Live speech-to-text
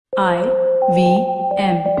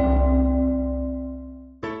IVM.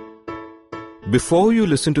 Before you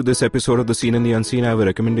listen to this episode of The Seen and the Unseen, I have a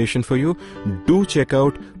recommendation for you. Do check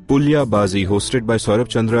out Pulya Bazi, hosted by Saurabh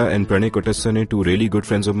Chandra and Pranay Kotasane, two really good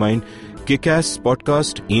friends of mine. Kick-ass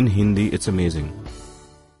podcast in Hindi. It's amazing.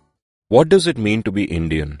 What does it mean to be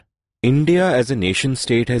Indian? India as a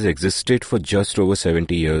nation-state has existed for just over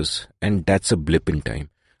 70 years, and that's a blip in time.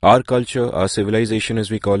 Our culture, our civilization as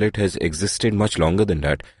we call it, has existed much longer than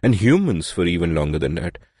that, and humans for even longer than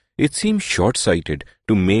that. It seems short-sighted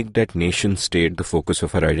to make that nation-state the focus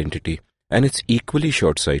of our identity. And it's equally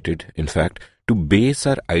short-sighted, in fact, to base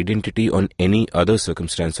our identity on any other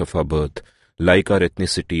circumstance of our birth, like our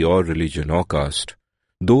ethnicity or religion or caste.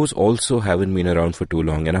 Those also haven't been around for too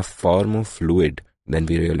long and are far more fluid than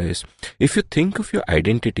we realize. If you think of your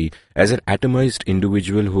identity as an atomized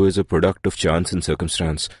individual who is a product of chance and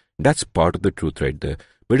circumstance, that's part of the truth right there.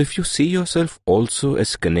 But if you see yourself also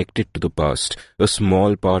as connected to the past, a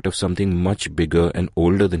small part of something much bigger and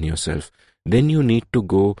older than yourself, then you need to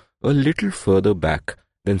go a little further back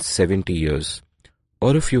than 70 years,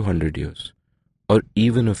 or a few hundred years, or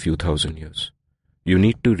even a few thousand years. You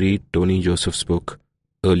need to read Tony Joseph's book,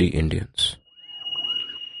 Early Indians.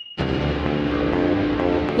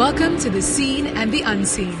 Welcome to The Seen and the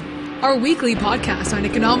Unseen, our weekly podcast on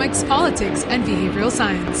economics, politics, and behavioral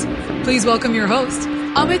science. Please welcome your host,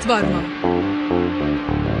 Amit Varma.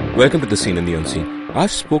 Welcome to The Seen and the Unseen. I've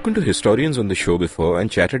spoken to historians on the show before and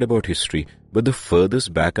chatted about history, but the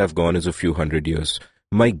furthest back I've gone is a few hundred years.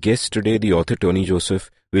 My guest today, the author Tony Joseph,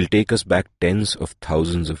 will take us back tens of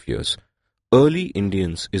thousands of years. Early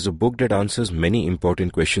Indians is a book that answers many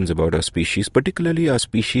important questions about our species, particularly our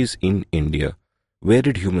species in India. Where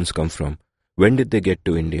did humans come from? When did they get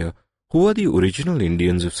to India? Who are the original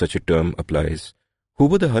Indians if such a term applies? Who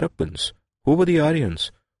were the Harappans? Who were the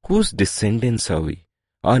Aryans? Whose descendants are we?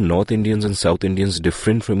 Are North Indians and South Indians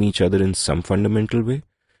different from each other in some fundamental way?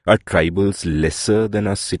 Are tribals lesser than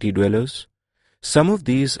our city dwellers? Some of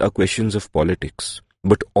these are questions of politics,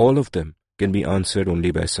 but all of them can be answered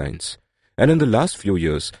only by science. And in the last few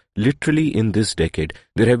years, literally in this decade,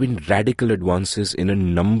 there have been radical advances in a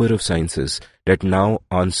number of sciences that now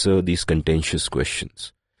answer these contentious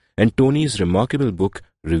questions. And Tony's remarkable book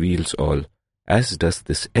reveals all, as does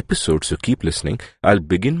this episode, so keep listening. I'll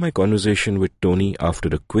begin my conversation with Tony after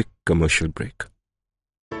a quick commercial break.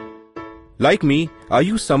 Like me, are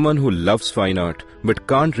you someone who loves fine art but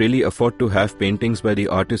can't really afford to have paintings by the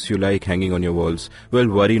artists you like hanging on your walls? Well,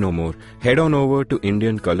 worry no more. Head on over to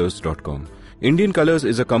IndianColors.com. Indian Colors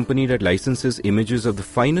is a company that licenses images of the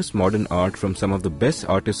finest modern art from some of the best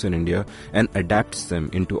artists in India and adapts them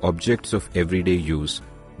into objects of everyday use.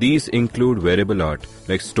 These include wearable art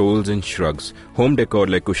like stoles and shrugs, home decor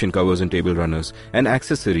like cushion covers and table runners, and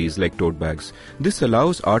accessories like tote bags. This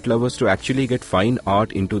allows art lovers to actually get fine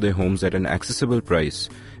art into their homes at an accessible price,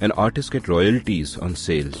 and artists get royalties on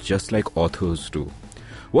sales just like authors do.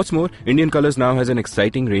 What's more, Indian Colors now has an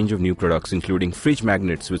exciting range of new products, including fridge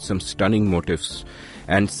magnets with some stunning motifs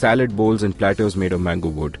and salad bowls and platters made of mango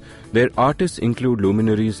wood. Their artists include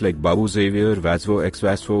luminaries like Babu Xavier, Vasvo X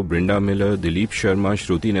Vasvo, Brinda Miller, Dilip Sharma,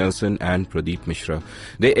 Shruti Nelson, and Pradeep Mishra.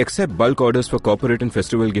 They accept bulk orders for corporate and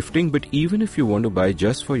festival gifting, but even if you want to buy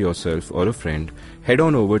just for yourself or a friend, head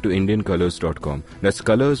on over to IndianColors.com. That's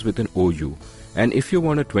colors with an OU. And if you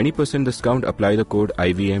want a 20% discount, apply the code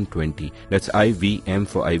IVM20. That's IVM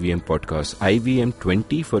for IVM Podcast.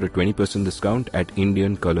 IVM20 for a 20% discount at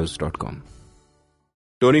IndianColors.com.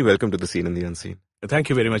 Tony, welcome to The Seen and the Unseen. Thank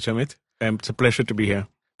you very much, Amit. It's a pleasure to be here.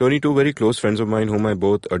 Tony, two very close friends of mine whom I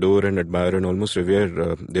both adore and admire and almost revere,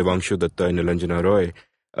 Devanshu Datta and Nilanjana Roy,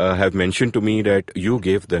 have mentioned to me that you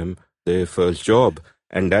gave them their first job.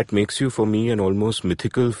 And that makes you, for me, an almost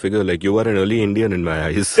mythical figure. Like you are an early Indian in my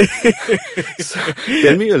eyes. So,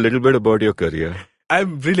 tell me a little bit about your career.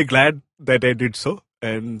 I'm really glad that I did so.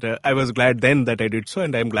 And I was glad then that I did so.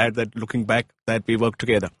 And I'm glad that looking back that we worked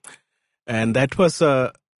together. And that was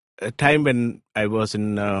a time when I was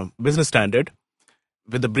in Business Standard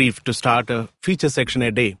with a brief to start a feature section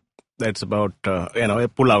a day. That's about, a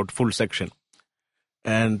pull-out full section.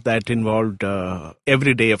 And that involved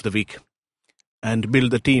every day of the week. And build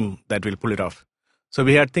the team that will pull it off. So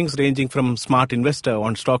we had things ranging from smart investor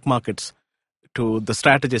on stock markets to the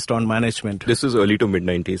strategist on management. This is early to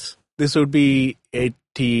mid-90s. This would be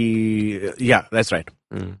 80, yeah, that's right.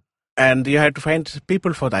 And you had to find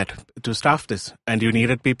people for that, to staff this. And you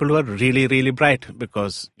needed people who are really, really bright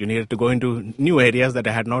because you needed to go into new areas that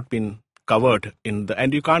had not been covered.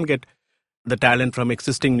 And you can't get the talent from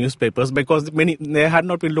existing newspapers because they had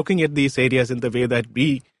not been looking at these areas in the way that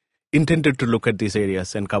we intended to look at these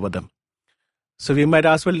areas and cover them. So we might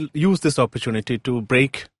as well use this opportunity to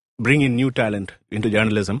bring in new talent into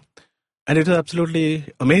journalism. And it was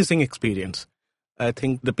absolutely amazing experience. I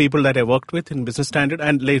think the people that I worked with in Business Standard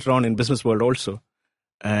and later on in Business World also.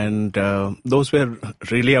 And those were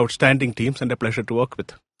really outstanding teams and a pleasure to work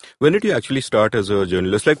with. When did you actually start as a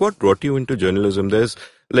journalist? Like, what brought you into journalism? There's,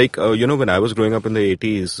 like, when I was growing up in the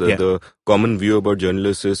 80s, the common view about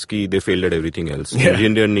journalists is that they failed at everything else.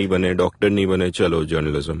 Engineer nahi bane, doctor nahi bane, chalo,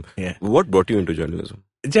 journalism. Yeah. What brought you into journalism?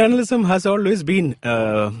 Journalism has always been,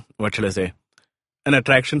 an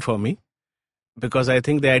attraction for me. Because I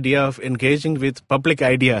think the idea of engaging with public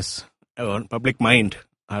ideas or public mind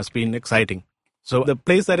has been exciting. So the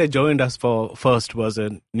place that I joined us for first was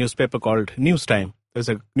a newspaper called News Time. There's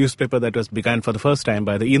a newspaper that was begun for the first time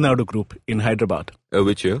by the Inadu Group in Hyderabad.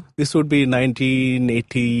 Which year? This would be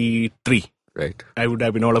 1983. Right. I would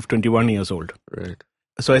have been all of 21 years old. Right.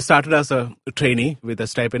 So I started as a trainee with a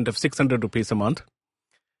stipend of 600 rupees a month.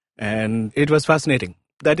 And it was fascinating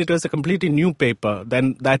that it was a completely new paper.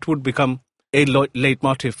 Then that would become a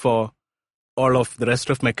leitmotif for all of the rest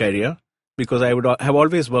of my career, because I would have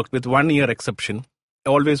always worked, with 1 year exception, I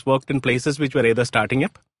always worked in places which were either starting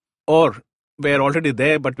up or were already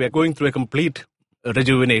there, but we are going through a complete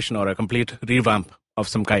rejuvenation or a complete revamp of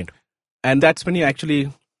some kind. And that's when you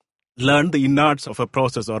actually learn the innards of a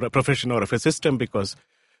process or a profession or of a system, because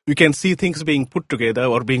you can see things being put together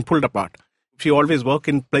or being pulled apart. If you always work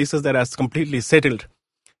in places that are completely settled,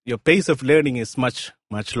 your pace of learning is much,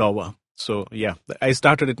 much lower. So, yeah, I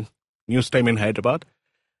started at News Time in Hyderabad.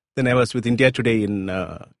 Then I was with India Today in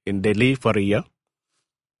Delhi for a year.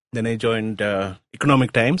 Then I joined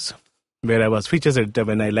Economic Times, where I was features editor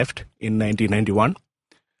when I left in 1991.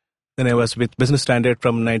 Then I was with Business Standard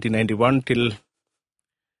from 1991 till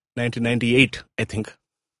 1998, I think.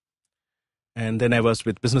 And then I was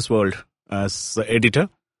with Business World as editor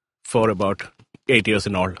for about 8 years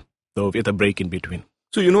in all, though with a break in between.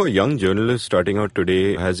 So, a young journalist starting out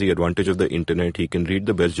today has the advantage of the internet. He can read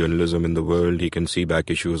the best journalism in the world. He can see back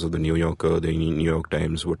issues of the New Yorker, the New York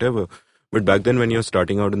Times, whatever. But back then, when you're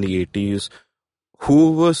starting out in the 80s,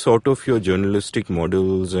 who were sort of your journalistic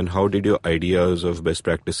models, and how did your ideas of best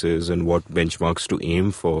practices and what benchmarks to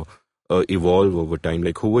aim for evolve over time?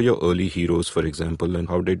 Like, who were your early heroes, for example, and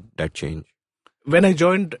how did that change? When I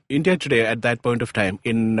joined India Today at that point of time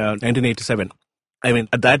in 1987,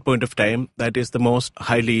 at that point of time, that is the most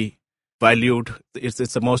highly valued, it's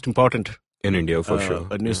the most important in India, for sure.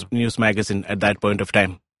 News magazine at that point of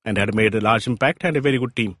time, and had made a large impact and a very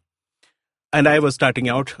good team. And I was starting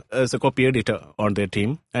out as a copy editor on their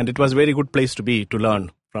team, and it was a very good place to be to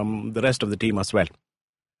learn from the rest of the team as well.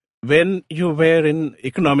 When you were in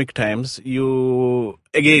Economic Times,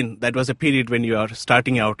 that was a period when you are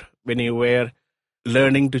starting out, when you were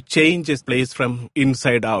learning to change its place from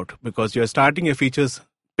inside out, because you're starting your features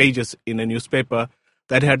pages in a newspaper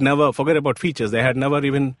that had never, forget about features, they had never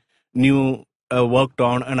even worked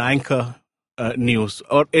on an anchor news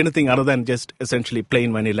or anything other than just essentially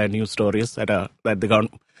plain vanilla news stories that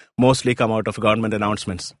mostly come out of government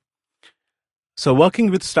announcements. So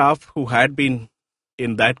working with staff who had been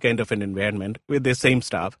in that kind of an environment with the same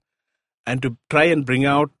staff, and to try and bring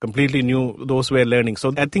out completely new, those who were learning.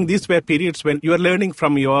 So I think these were periods when you are learning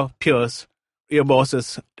from your peers, your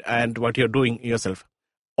bosses, and what you're doing yourself.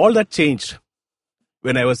 All that changed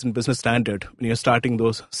when I was in Business Standard, when you're starting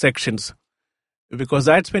those sections, because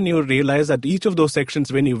that's when you realize that each of those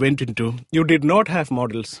sections, when you went into, you did not have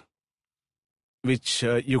models which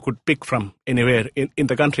you could pick from anywhere in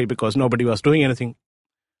the country, because nobody was doing anything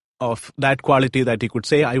of that quality that you could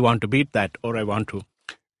say, I want to beat that, or I want to.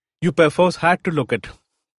 You perforce had to look at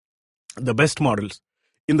the best models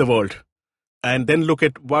in the world and then look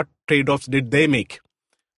at what trade-offs did they make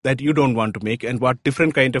that you don't want to make, and what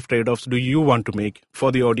different kind of trade-offs do you want to make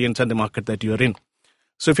for the audience and the market that you are in.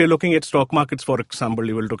 So if you're looking at stock markets, for example,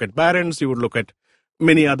 you will look at Barron's, you would look at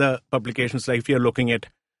many other publications. Like if you're looking at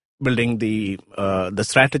building the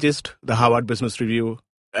Strategist, the Harvard Business Review,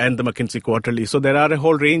 and the McKinsey Quarterly. So there are a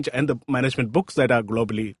whole range, and the management books that are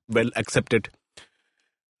globally well accepted.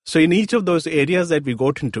 So in each of those areas that we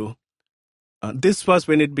got into, this was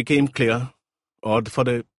when it became clear, or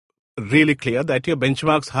really clear, that your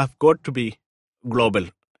benchmarks have got to be global.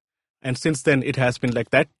 And since then, it has been like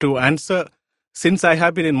that. To answer, since I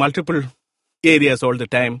have been in multiple areas all the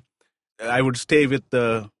time, I would stay with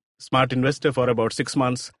the Smart Investor for about 6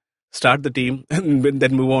 months, start the team, and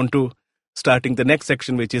then move on to starting the next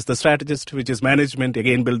section, which is the Strategist, which is management,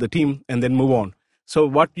 again build the team, and then move on. So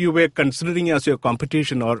what you were considering as your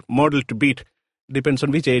competition or model to beat depends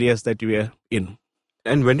on which areas that you were in.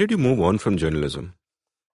 And when did you move on from journalism?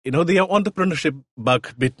 the entrepreneurship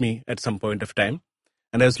bug bit me at some point of time.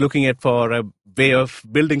 And I was looking for a way of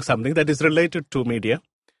building something that is related to media.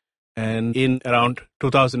 And in around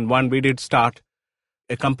 2001, we did start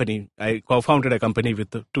a company. I co-founded a company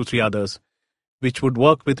with 2, 3 others, which would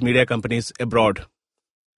work with media companies abroad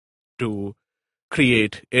to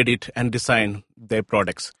create, edit, and design their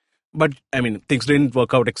products. But, things didn't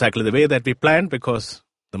work out exactly the way that we planned because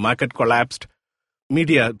the market collapsed.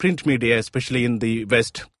 Print media, especially in the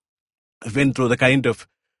West, went through the kind of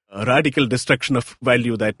radical destruction of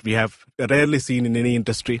value that we have rarely seen in any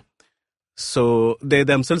industry. So they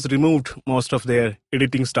themselves removed most of their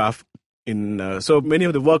editing staff. So many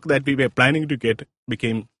of the work that we were planning to get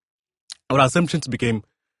our assumptions became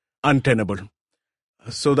untenable.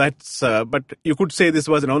 So but you could say this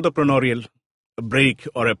was an entrepreneurial break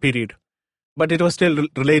or a period, but it was still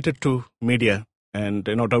related to media and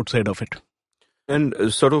not outside of it.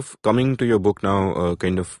 And sort of coming to your book now,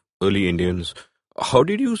 kind of early Indians, how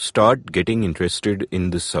did you start getting interested in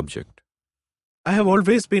this subject? I have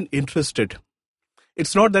always been interested.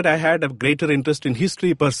 It's not that I had a greater interest in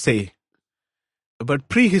history per se, but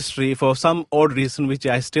prehistory, for some odd reason which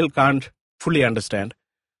I still can't fully understand,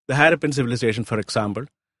 the Harappan civilization, for example,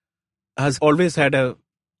 has always had a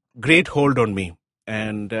great hold on me,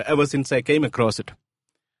 and ever since I came across it.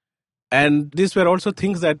 And these were also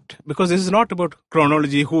things that, because this is not about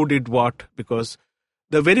chronology, who did what, because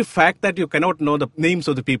the very fact that you cannot know the names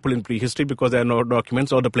of the people in prehistory because there are no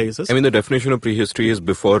documents or the places. The definition of prehistory is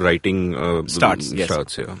before writing starts.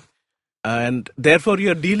 Yeah. And therefore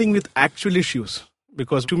you are dealing with actual issues.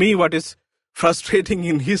 Because to me, what is frustrating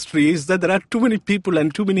in history is that there are too many people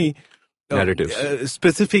and too many narratives,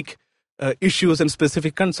 specific issues and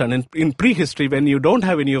specific concern. And in prehistory, when you don't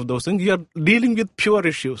have any of those things, you are dealing with pure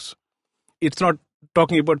issues. It's not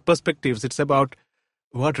talking about perspectives. It's about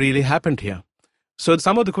what really happened here. So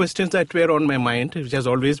some of the questions that were on my mind, which has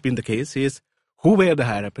always been the case, is who were the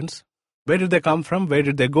Harappans? Where did they come from? Where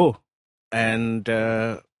did they go? And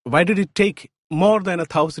why did it take more than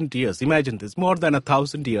 1,000 years? Imagine this, more than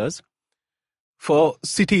 1,000 years for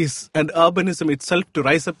cities and urbanism itself to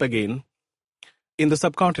rise up again in the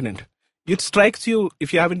subcontinent. It strikes you,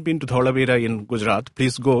 if you haven't been to Dholavira in Gujarat,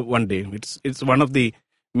 please go one day. It's one of the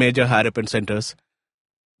major Harappan centers,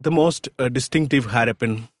 the most distinctive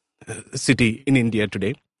Harappan city in India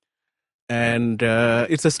today. And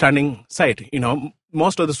it's a stunning sight.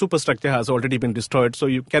 Most of the superstructure has already been destroyed, so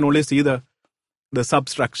you can only see the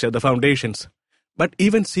substructure, the foundations. But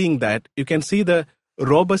even seeing that, you can see the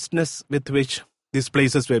robustness with which these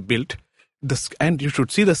places were built. And you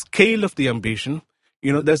should see the scale of the ambition.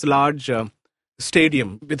 There's a large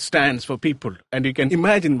stadium with stands for people, and you can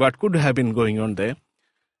imagine what could have been going on there.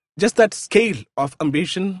 Just that scale of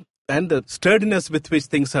ambition and the sturdiness with which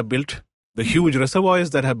things are built, the huge reservoirs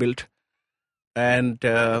that are built. And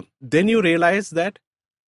then you realize that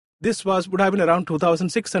this would have been around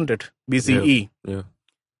 2600 BCE. Yeah.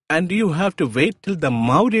 And you have to wait till the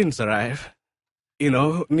Mauryans arrive,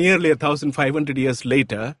 nearly 1,500 years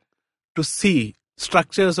later, to see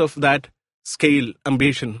structures of that scale,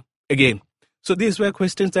 ambition again. So these were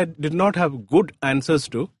questions that did not have good answers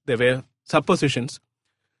to. They were suppositions.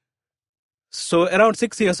 So around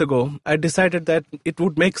 6 years ago, I decided that it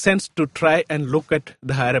would make sense to try and look at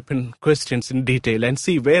the Harappan questions in detail and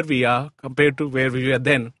see where we are compared to where we were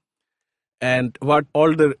then, and what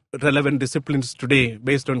all the relevant disciplines today,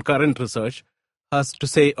 based on current research, has to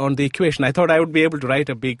say on the equation. I thought I would be able to write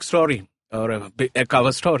a big story or a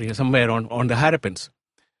cover story somewhere on the Harappans.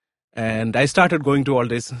 And I started going to all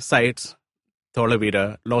these sites,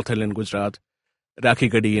 Dholavira, Lothal in Gujarat,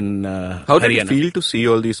 Rakhigadi in How did it feel to see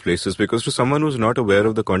all these places? Because to someone who's not aware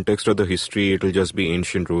of the context or the history, it'll just be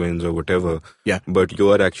ancient ruins or whatever. Yeah. But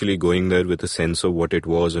you are actually going there with a sense of what it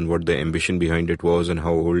was and what the ambition behind it was and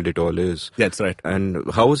how old it all is. That's right. And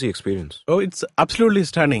how was the experience? Oh, it's absolutely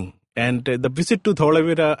stunning. And the visit to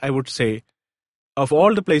Dholavira, I would say, of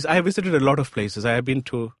all the places, I have visited a lot of places. I have been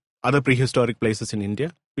to other prehistoric places in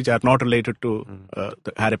India, which are not related to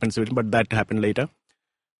the Harappan civilization, but that happened later.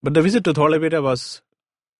 But the visit to Dholavira was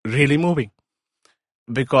really moving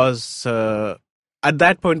because at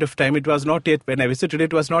that point of time, when I visited,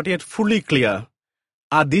 it was not yet fully clear.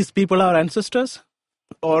 Are these people our ancestors?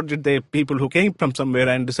 Or did they people who came from somewhere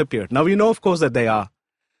and disappeared? Now we know, of course, that they are.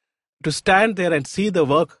 To stand there and see the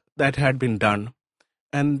work that had been done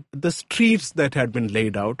and the streets that had been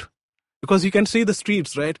laid out, because you can see the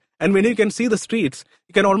streets, right? And when you can see the streets,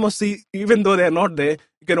 you can almost see, even though they're not there,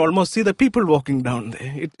 you can almost see the people walking down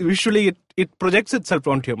there. Visually, it projects itself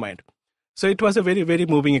onto your mind. So it was a very, very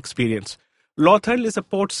moving experience. Lothal is a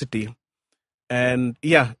port city. And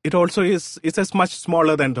yeah, it also it's as much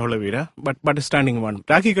smaller than Dholavira, but a stunning one.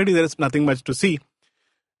 Rakhigarhi, there is nothing much to see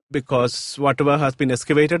because whatever has been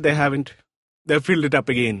excavated, they've filled it up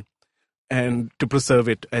again and to preserve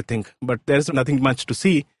it, I think. But there's nothing much to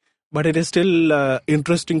see. But it is still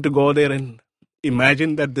interesting to go there and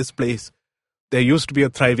imagine that this place, there used to be a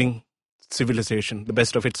thriving civilization, the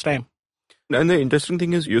best of its time. And the interesting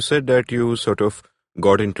thing is, you said that you sort of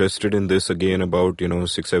got interested in this again about,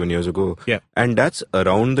 6-7 years ago. Yeah. And that's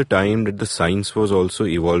around the time that the science was also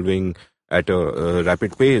evolving at a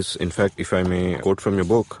rapid pace. In fact, if I may quote from your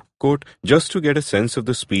book, quote, "Just to get a sense of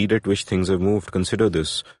the speed at which things have moved, consider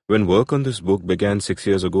this. When work on this book began 6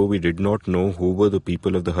 years ago, we did not know who were the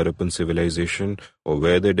people of the Harappan civilization or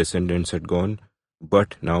where their descendants had gone.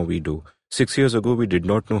 But now we do. 6 years ago, we did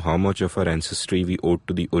not know how much of our ancestry we owed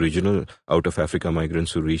to the original out-of-Africa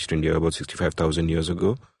migrants who reached India about 65,000 years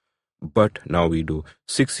ago. But now we do.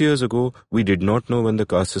 6 years ago, we did not know when the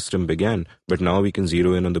caste system began, but now we can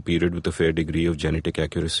zero in on the period with a fair degree of genetic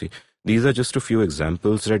accuracy. These are just a few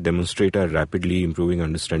examples that demonstrate our rapidly improving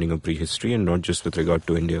understanding of prehistory, and not just with regard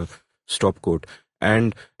to India." Stop quote.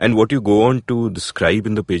 And what you go on to describe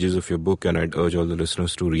in the pages of your book, and I'd urge all the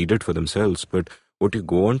listeners to read it for themselves, but what you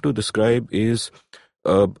go on to describe is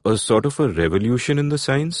a sort of a revolution in the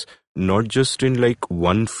science, not just in like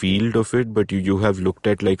one field of it, but you have looked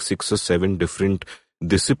at like 6 or 7 different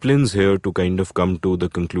disciplines here to kind of come to the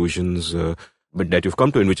conclusions but that you've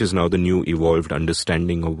come to, in which is now the new evolved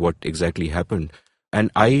understanding of what exactly happened. And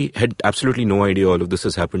I had absolutely no idea all of this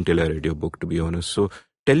has happened till I read your book, to be honest. So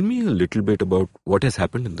tell me a little bit about what has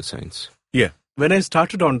happened in the science. Yeah. When I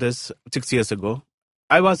started on this 6 years ago,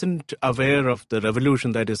 I wasn't aware of the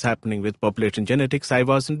revolution that is happening with population genetics. I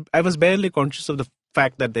was barely conscious of the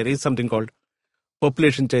fact that there is something called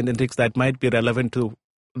population genetics that might be relevant to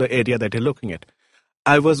the area that you're looking at.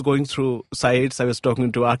 I was going through sites. I was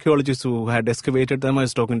talking to archaeologists who had excavated them. I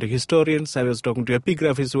was talking to historians. I was talking to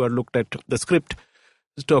epigraphists who had looked at the script. I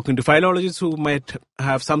was talking to philologists who might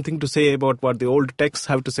have something to say about what the old texts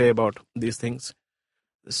have to say about these things.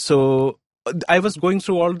 So I was going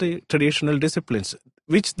through all the traditional disciplines,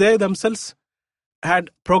 which they themselves had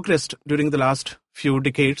progressed during the last few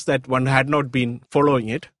decades that one had not been following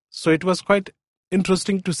it. So it was quite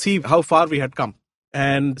interesting to see how far we had come.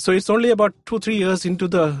 And so it's only about 2-3 years into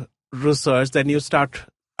the research that you start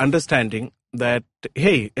understanding that,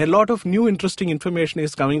 hey, a lot of new interesting information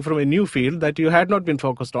is coming from a new field that you had not been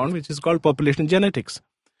focused on, which is called population genetics.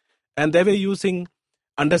 And they were using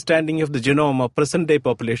understanding of the genome of present-day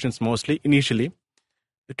populations mostly, initially,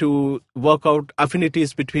 to work out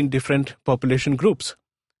affinities between different population groups.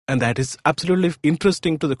 And that is absolutely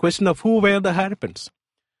interesting to the question of who were the Harappans.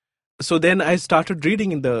 So then I started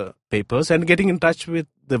reading in the papers and getting in touch with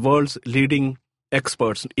the world's leading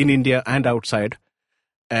experts in India and outside,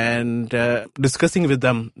 and discussing with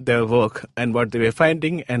them their work and what they were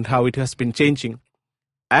finding and how it has been changing.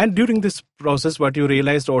 And during this process, what you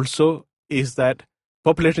realized also is that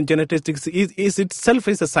population genetics is itself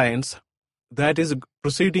is a science that is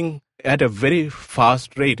proceeding at a very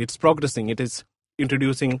fast rate. It's progressing. It is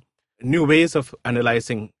introducing new ways of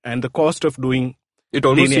analyzing, and the cost of doing it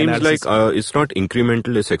almost seems analysis, like it's not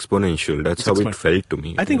incremental, it's exponential. That's how it felt to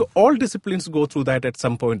me. I think all disciplines go through that at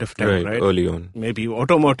some point of time, right? Early on. Maybe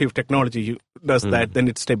automotive technology does that, then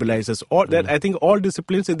it stabilizes. Or that I think all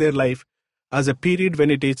disciplines in their life has a period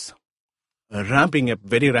when it is ramping up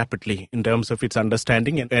very rapidly in terms of its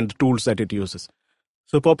understanding and the tools that it uses.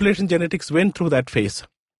 So population genetics went through that phase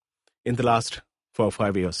in the last 4 or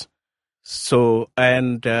 5 years. So,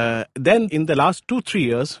 and then in the last 2-3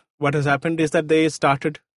 years, what has happened is that they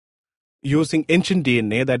started using ancient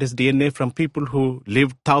DNA, that is DNA from people who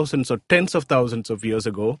lived thousands or tens of thousands of years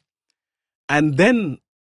ago. And then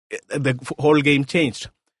the whole game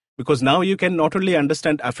changed, because now you can not only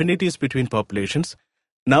understand affinities between populations,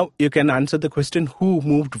 now you can answer the question who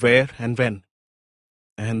moved where and when.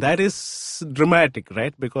 And that is dramatic,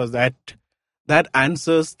 right? Because that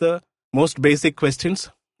answers the most basic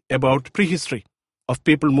questions about prehistory of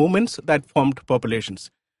people movements that formed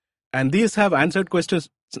populations. And these have answered questions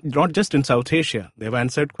not just in South Asia. They've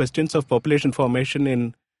answered questions of population formation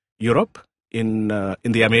in Europe, in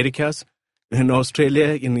the Americas, in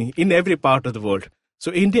Australia, in every part of the world.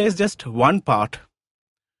 So India is just one part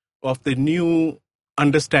of the new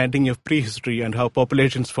understanding of prehistory and how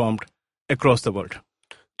populations formed across the world.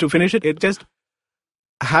 To finish it, it just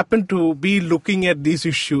happened to be looking at these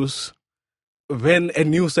issues when a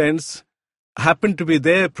new science happened to be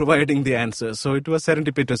there providing the answers. So it was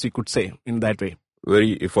serendipitous, you could say, in that way.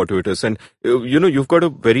 Very fortuitous. And, you've got a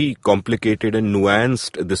very complicated and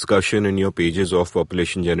nuanced discussion in your pages of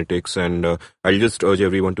population genetics. And I'll just urge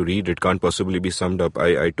everyone to read. It can't possibly be summed up.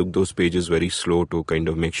 I took those pages very slow to kind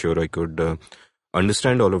of make sure I could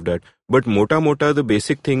understand all of that. But mota, the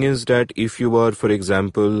basic thing is that if you are, for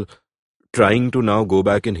example, trying to now go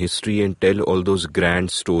back in history and tell all those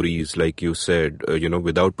grand stories, like you said,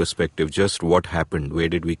 without perspective, just what happened, where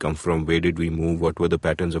did we come from, where did we move, what were the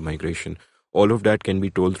patterns of migration, all of that can be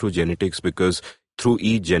told through genetics, because through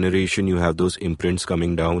each generation you have those imprints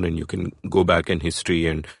coming down and you can go back in history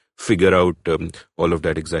and figure out all of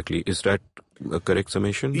that exactly. Is that a correct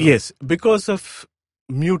summation? Yes, because of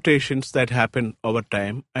mutations that happen over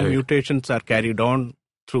time, and Right. mutations are carried on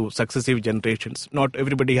through successive generations. Not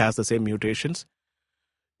everybody has the same mutations.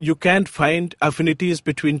 You can't find affinities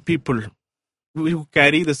between people who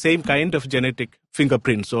carry the same kind of genetic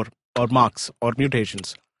fingerprints or marks or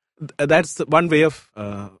mutations. That's one way of,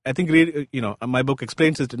 I think, my book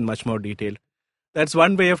explains it in much more detail. That's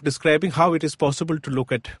one way of describing how it is possible to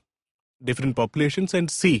look at different populations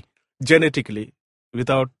and see genetically,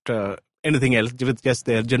 without anything else, with just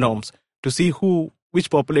their genomes, to see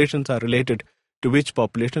which populations are related to which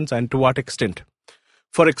populations and to what extent.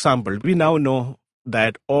 For example, we now know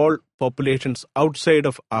that all populations outside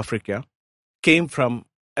of Africa came from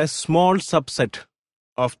a small subset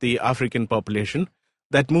of the African population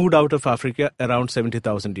that moved out of Africa around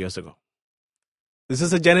 70,000 years ago. This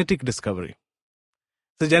is a genetic discovery.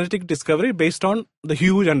 It's a genetic discovery based on the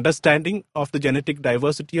huge understanding of the genetic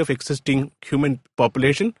diversity of existing human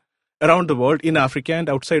population around the world, in Africa and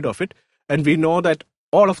outside of it. And we know that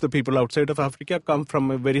all of the people outside of Africa come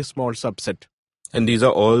from a very small subset. And these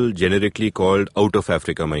are all generically called out of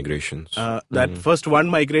Africa migrations. That first one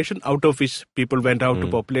migration out of which people went out to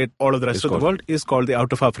populate all of the rest of the world is called the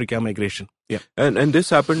out of Africa migration. Yeah. And this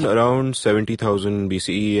happened around 70,000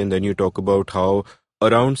 BCE, and then you talk about how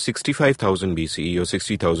around 65,000 BCE or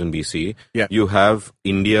 60,000 BCE, you have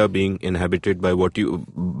India being inhabited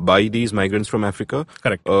by these migrants from Africa.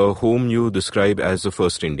 Correct. Whom you describe as the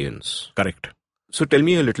first Indians. Correct. So tell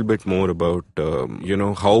me a little bit more about,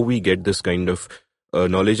 how we get this kind of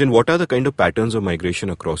knowledge, and what are the kind of patterns of migration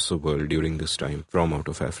across the world during this time from out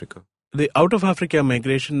of Africa? The out of Africa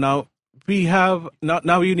migration, now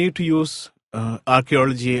you need to use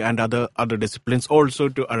archaeology and other disciplines also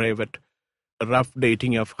to arrive at a rough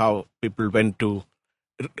dating of how people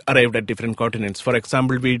arrived at different continents. For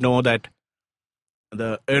example, we know that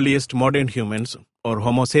the earliest modern humans, or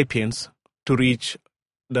Homo sapiens, to reach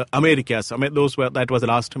the Americas, that was the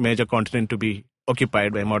last major continent to be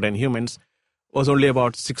occupied by modern humans, was only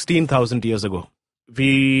about 16,000 years ago.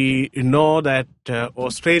 We know that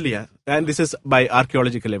Australia, and this is by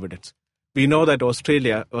archaeological evidence, we know that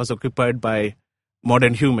Australia was occupied by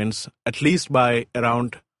modern humans at least by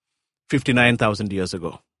around 59,000 years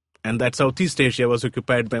ago. And that Southeast Asia was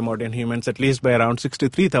occupied by modern humans at least by around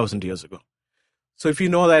 63,000 years ago. So if you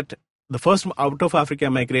know that the first out of Africa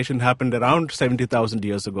migration happened around 70,000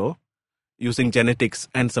 years ago, using genetics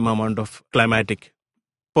and some amount of climatic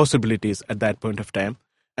possibilities at that point of time,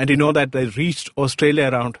 and you know that they reached Australia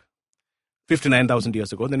around 59,000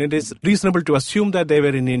 years ago, then it is reasonable to assume that they were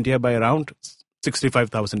in India by around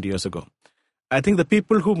 65,000 years ago. I think the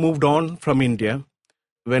people who moved on from India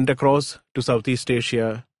went across to Southeast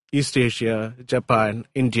Asia, East Asia, Japan,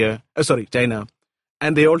 China,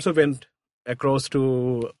 and they also went across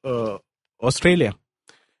to Australia.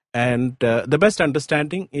 And the best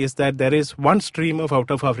understanding is that there is one stream of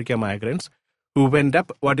out of Africa migrants who went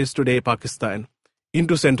up what is today Pakistan,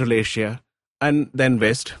 into Central Asia, and then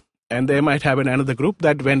West. And they might have another group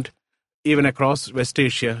that went even across West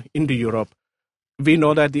Asia into Europe. We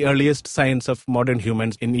know that the earliest signs of modern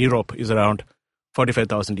humans in Europe is around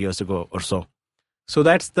 45,000 years ago or so. So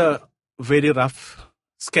that's the very rough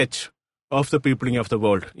sketch of the peopling of the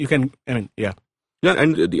world. Yeah,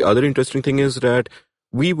 and the other interesting thing is that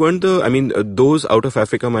we weren't those out of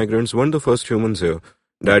Africa migrants weren't the first humans here.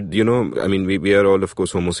 That, we are all, of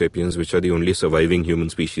course, Homo sapiens, which are the only surviving human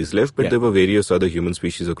species left, but there were various other human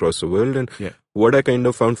species across the world. And what I kind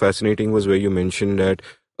of found fascinating was where you mentioned that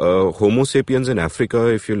Homo sapiens in Africa,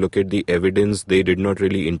 if you look at the evidence, they did not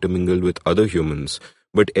really intermingle with other humans.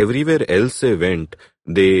 But everywhere else they went,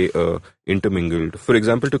 they intermingled. For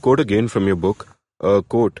example, to quote again from your book,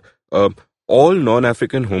 all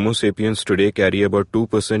non-African Homo sapiens today carry about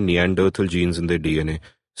 2% Neanderthal genes in their DNA.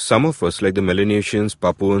 Some of us, like the Melanesians,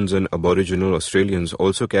 Papuans, and Aboriginal Australians,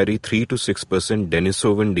 also carry 3 to 6%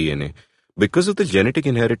 Denisovan DNA. Because of the genetic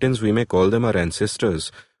inheritance, we may call them our ancestors,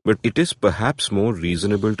 but it is perhaps more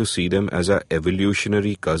reasonable to see them as our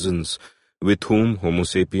evolutionary cousins with whom Homo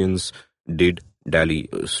sapiens did Dali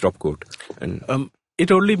stopcoat. And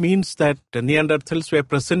It only means that Neanderthals were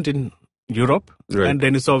present in Europe Right. and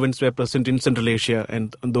Denisovans were present in Central Asia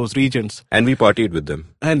and those regions. And we partied with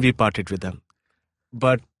them. And we parted with them.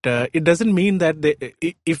 But it doesn't mean that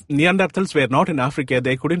if Neanderthals were not in Africa,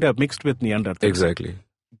 they couldn't have mixed with Neanderthals. Exactly.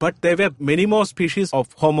 But there were many more species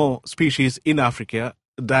of Homo species in Africa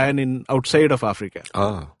than in outside of Africa.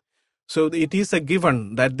 So it is a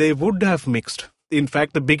given that they would have mixed. In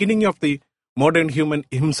fact, the beginning of the modern human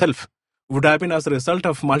himself would have been as a result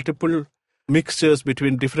of multiple mixtures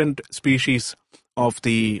between different species of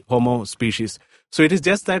the Homo species. So it is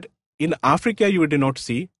just that in Africa you did not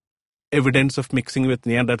see evidence of mixing with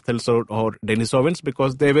Neanderthals or Denisovans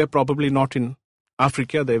because they were probably not in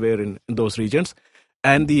Africa, they were in those regions.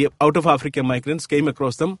 And the out of Africa migrants came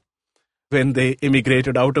across them when they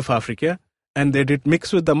immigrated out of Africa, and they did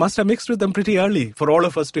mix with them, must have mixed with them pretty early for all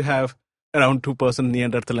of us to have around 2%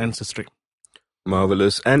 Neanderthal ancestry.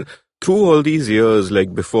 Marvelous. And through all these years,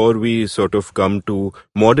 like before we sort of come to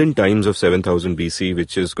modern times of 7000 BC,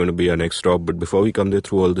 which is going to be our next stop, but before we come there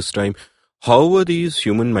through all this time, how were these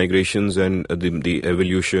human migrations and the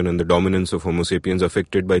evolution and the dominance of Homo sapiens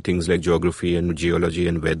affected by things like geography and geology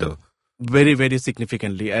and weather? Very, very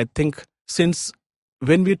significantly. I think since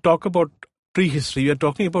when we talk about prehistory, we are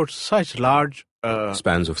talking about such large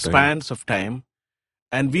spans of time.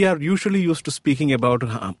 And we are usually used to speaking about,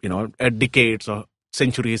 decades or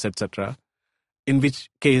centuries, etc. In which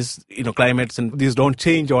case, climates and these don't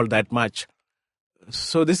change all that much.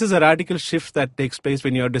 So this is a radical shift that takes place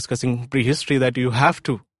when you're discussing prehistory that you have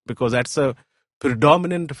to, because that's a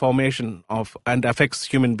predominant formation of and affects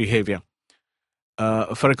human behavior.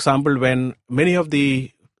 For example, when many of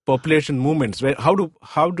the population movements, how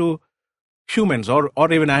do humans or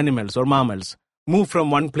even animals or mammals move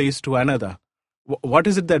from one place to another? What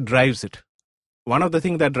is it that drives it? One of the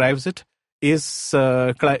things that drives it is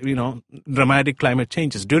dramatic climate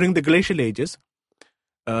changes. During the glacial ages,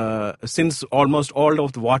 since almost all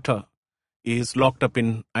of the water is locked up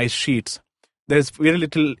in ice sheets, there's very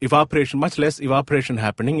little evaporation, much less evaporation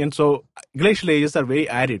happening, and so glacial ages are very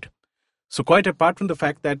arid. So quite apart from the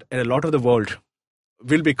fact that a lot of the world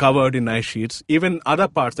will be covered in ice sheets, even other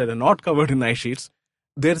parts that are not covered in ice sheets,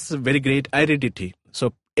 there's a very great aridity.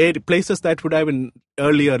 So places that would have been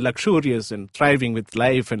earlier luxurious and thriving with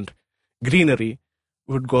life and greenery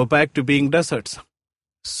would go back to being deserts.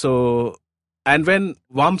 So, and when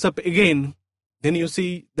warms up again, then you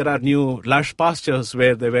see there are new lush pastures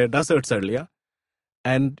where there were deserts earlier,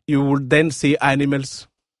 and you would then see animals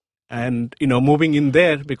and moving in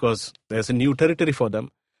there because there's a new territory for them.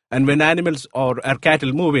 And when animals or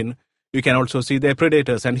cattle move in, you can also see their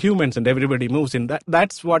predators and humans, and everybody moves in.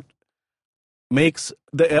 That's what makes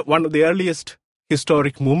one of the earliest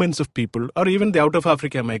historic movements of people, or even the out of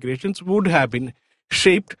Africa migrations, would have been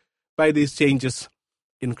shaped by these changes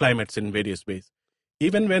in climates in various ways.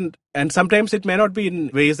 And sometimes it may not be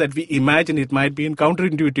in ways that we imagine, it might be in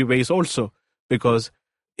counterintuitive ways also, because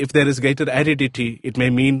if there is greater aridity, it may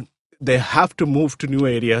mean they have to move to new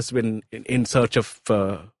areas when in search of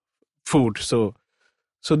food. So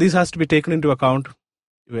this has to be taken into account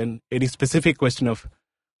when any specific question of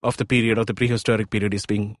the period, of the prehistoric period, is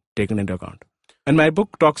being taken into account. And my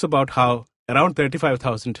book talks about how around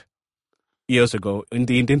 35,000 years ago in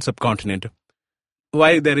the Indian subcontinent,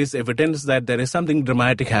 why there is evidence that there is something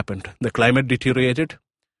dramatic happened. The climate deteriorated.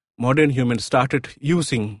 Modern humans started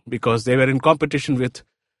using, because they were in competition with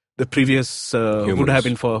the previous would have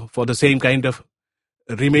been for the same kind of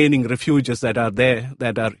remaining refuges that are there,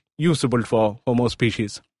 that are usable for Homo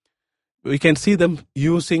species. We can see them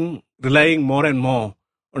relying more and more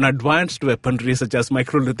on advanced weaponry such as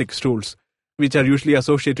microlithic tools, which are usually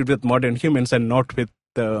associated with modern humans and not with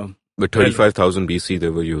the... But 35,000 BC they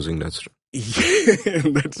were using, that's right. Yeah,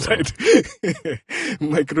 that's right.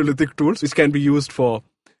 Microlithic tools, which can be used for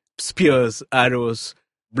spears, arrows,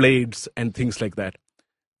 blades, and things like that.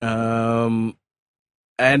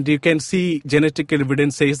 And you can see genetic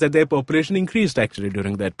evidence says that their population increased actually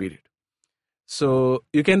during that period. So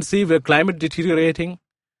you can see where climate deteriorating,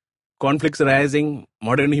 conflicts arising,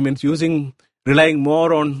 modern humans relying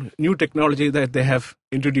more on new technology that they have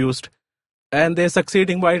introduced, and they're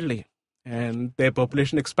succeeding widely, and their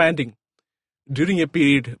population expanding. During a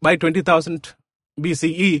period, by 20,000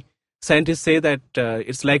 BCE, scientists say that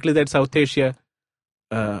it's likely that South Asia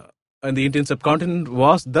and the Indian subcontinent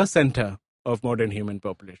was the center of modern human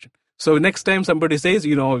population. So next time somebody says,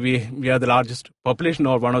 we are the largest population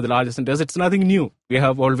or one of the largest centers, it's nothing new. We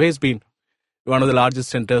have always been one of the largest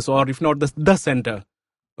centers, or if not the center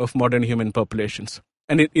of modern human populations.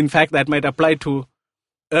 And in fact, that might apply to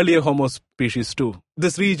earlier Homo species too.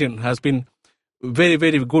 This region has been very,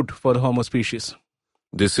 very good for the Homo species.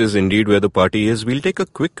 This is indeed where the party is. We'll take a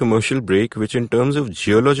quick commercial break, which in terms of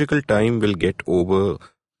geological time will get over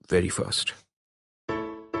very fast.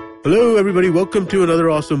 Hello, everybody. Welcome to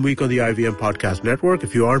another awesome week on the IVM Podcast Network.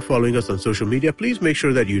 If you aren't following us on social media, please make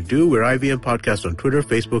sure that you do. We're IVM Podcast on Twitter,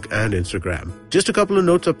 Facebook, and Instagram. Just a couple of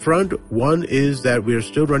notes up front. One is that we're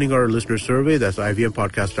still running our listener survey. That's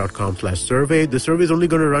ivmpodcast.com/survey. The survey is only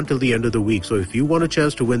going to run till the end of the week. So if you want a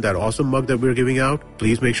chance to win that awesome mug that we're giving out,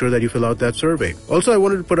 please make sure that you fill out that survey. Also, I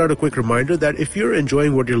wanted to put out a quick reminder that if you're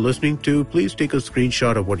enjoying what you're listening to, please take a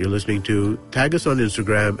screenshot of what you're listening to, tag us on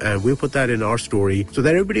Instagram, and we'll put that in our story so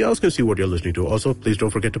that everybody else can see what you're listening to. Also, please don't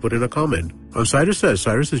forget to put in a comment. On Cyrus Says,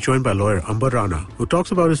 Cyrus is joined by lawyer Amber Rana, who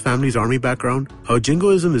talks about his family's army background, how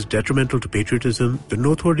jingoism is detrimental to patriotism, the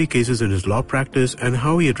noteworthy cases in his law practice, and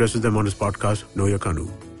how he addresses them on his podcast, Know Your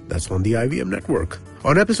Kanu. That's on the IVM network.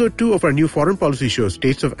 On episode 2 of our new foreign policy show,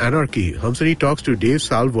 States of Anarchy, Hamsani talks to Dave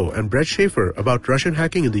Salvo and Brett Schaefer about Russian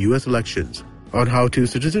hacking in the U.S. elections. On How To,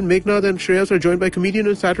 Citizen Meghnad and Shreyas are joined by comedian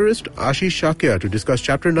and satirist Ashish Shakya to discuss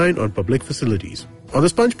Chapter 9 on public facilities. On the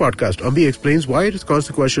Sponge podcast, Ambi explains why it is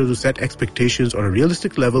consequential to set expectations on a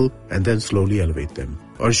realistic level and then slowly elevate them.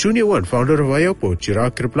 On Shunya One, founder of Ayapo,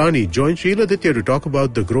 Chirag Kriplani, joins Srila Ditya to talk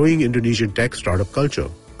about the growing Indonesian tech startup culture.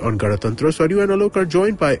 On Ganatantra, Saryu and Alok are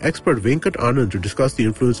joined by expert Venkat Anand to discuss the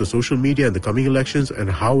influence of social media in the coming elections and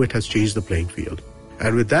how it has changed the playing field.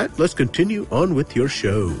 And with that, let's continue on with your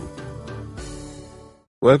show.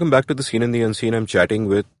 Welcome back to The Scene and the Unseen. I'm chatting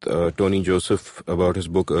with Tony Joseph about his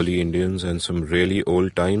book Early Indians and some really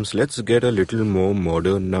old times. Let's get a little more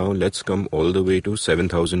modern now. Let's come all the way to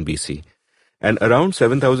 7000 BC. And around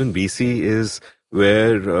 7000 BC is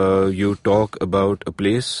where you talk about a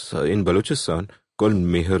place in Balochistan called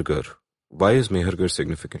Mehergarh. Why is Mehergarh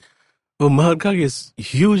significant? Well, Mehergarh is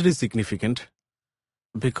hugely significant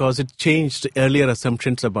because it changed earlier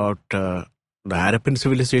assumptions about the Harappan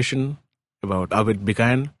civilization, about how it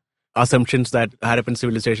began, assumptions that Harappan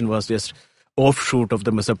civilization was just offshoot of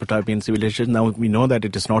the Mesopotamian civilization. Now we know that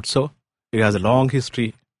it is not so. It has a long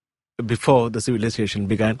history before the civilization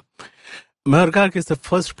began. Mehergarh is the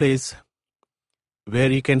first place where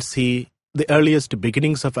you can see the earliest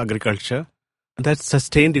beginnings of agriculture that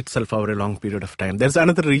sustained itself over a long period of time. There's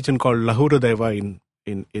another region called Lahuradeva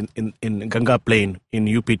in Ganga Plain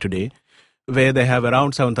in UP today, where they have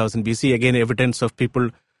around 7000 BC, again evidence of people,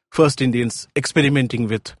 first Indians, experimenting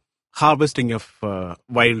with harvesting of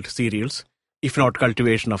wild cereals, if not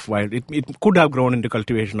cultivation of wild. It could have grown into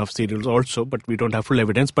cultivation of cereals also, but we don't have full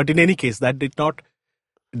evidence. But in any case, that did not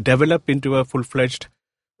develop into a full-fledged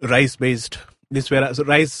rice-based, this was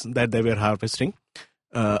rice that they were harvesting,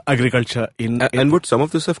 agriculture in... And would some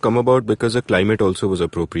of this have come about because the climate also was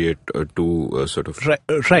appropriate to sort of...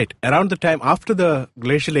 Right. Around the time after the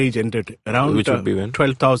glacial age ended, around Which would be when?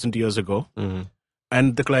 12,000 years ago,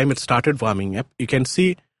 and the climate started warming up, you can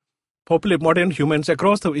see modern humans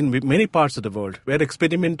across in many parts of the world were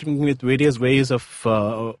experimenting with various ways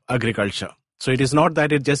of agriculture. So it is not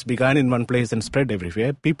that it just began in one place and spread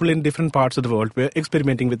everywhere. People in different parts of the world were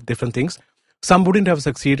experimenting with different things. Some wouldn't have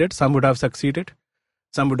succeeded, some would have succeeded.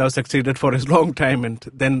 Some would have succeeded for a long time and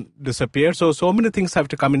then disappear. So many things have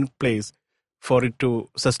to come in place for it to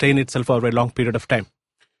sustain itself over a long period of time.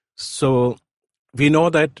 So we know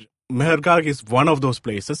that Mehergarh is one of those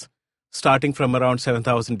places. Starting from around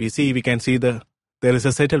 7000 BC, we can see there is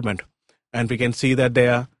a settlement. And we can see that they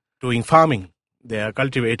are doing farming. They are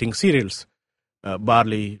cultivating cereals,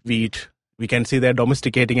 barley, wheat. We can see they're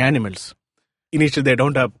domesticating animals. Initially, they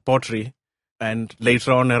don't have pottery. And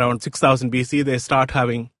later on, around 6000 BC, they start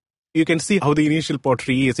having... You can see how the initial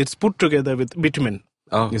pottery is. It's put together with bitumen,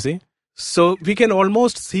 you see. So we can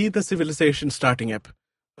almost see the civilization starting up.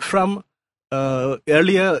 From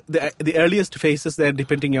earlier, the earliest phases, they're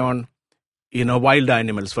depending on, wild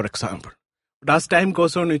animals, for example. But as time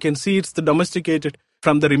goes on, you can see it's the domesticated,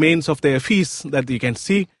 from the remains of their feasts that you can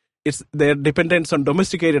see, it's their dependence on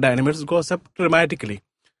domesticated animals goes up dramatically.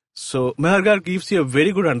 So Mehergarh gives you a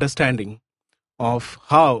very good understanding of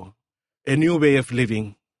how a new way of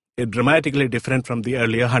living, dramatically different from the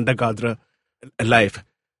earlier hunter-gatherer life,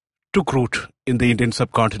 took root in the Indian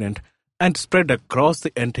subcontinent and spread across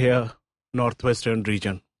the entire northwestern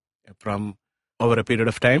region from over a period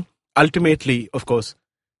of time. Ultimately, of course,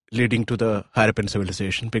 leading to the Harappan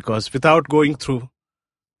civilization, because without going through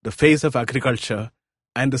the phase of agriculture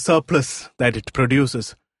and the surplus that it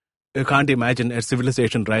produces, you can't imagine a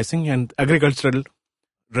civilization rising, and agricultural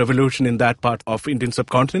revolution in that part of Indian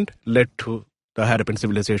subcontinent led to the Harappan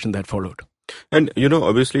civilization that followed. And,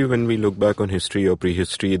 obviously when we look back on history or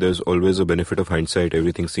prehistory, there's always a benefit of hindsight.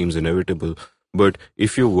 Everything seems inevitable. But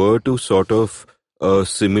if you were to sort of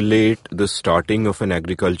simulate the starting of an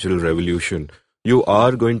agricultural revolution, you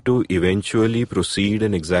are going to eventually proceed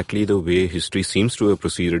in exactly the way history seems to have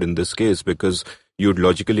proceeded in this case, because you'd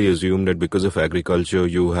logically assume that because of agriculture,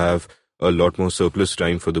 you have a lot more surplus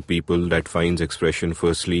time for the people that finds expression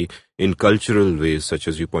firstly in cultural ways, such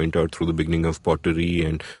as you point out through the beginning of pottery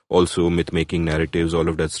and also myth-making narratives, all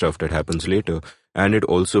of that stuff that happens later. And it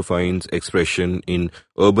also finds expression in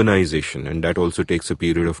urbanization, and that also takes a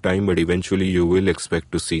period of time, but eventually you will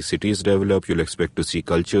expect to see cities develop, you'll expect to see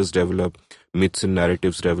cultures develop, myths and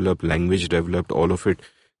narratives develop, language developed, all of it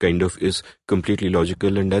kind of is completely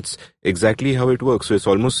logical, and that's exactly how it works. So it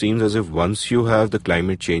almost seems as if once you have the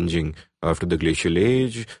climate changing after the glacial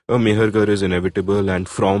age, a Mehergar is inevitable, and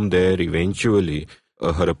from there eventually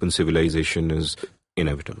a Harappan civilization is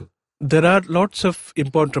inevitable. There are lots of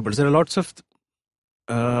imponderables. There are lots of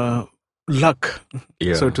luck,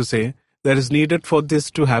 so to say, that is needed for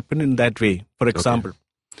this to happen in that way. For example,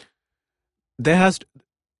 there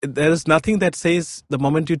is nothing that says the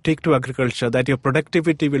moment you take to agriculture that your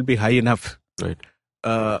productivity will be high enough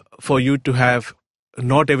for you to have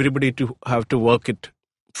not everybody to have to work at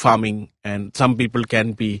farming, and some people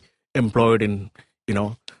can be employed in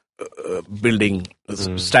building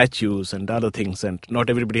statues and other things, and not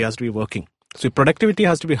everybody has to be working. So productivity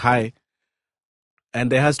has to be high, and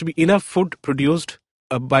there has to be enough food produced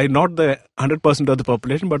by not the 100% of the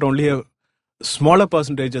population, but only a smaller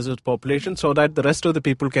percentages of the population, so that the rest of the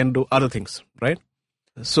people can do other things, right?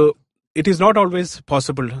 So it is not always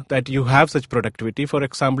possible that you have such productivity. For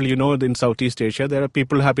example, in Southeast Asia, there are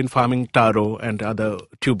people who have been farming taro and other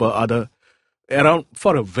tuber, around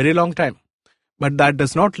for a very long time. But that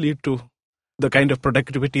does not lead to the kind of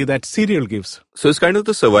productivity that cereal gives. So it's kind of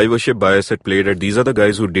the survivorship bias at play, that these are the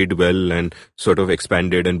guys who did well and sort of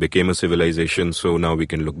expanded and became a civilization. So now we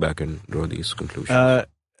can look back and draw these conclusions.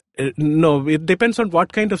 No, it depends on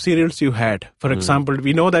what kind of cereals you had. For example,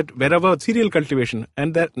 we know that wherever cereal cultivation,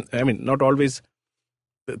 and that, not always,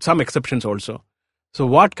 some exceptions also. So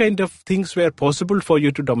what kind of things were possible for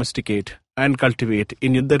you to domesticate and cultivate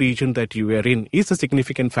in the region that you were in is a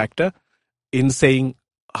significant factor in saying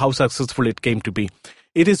how successful it came to be.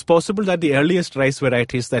 It is possible that the earliest rice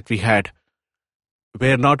varieties that we had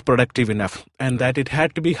were not productive enough, and that it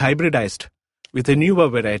had to be hybridized with a newer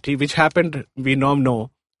variety, which happened, we now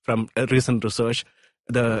know from recent research.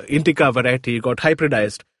 The Indica variety got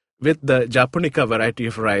hybridized with the Japonica variety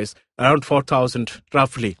of rice around 4,000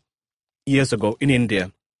 roughly years ago in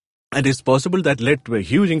India. And it's possible that led to a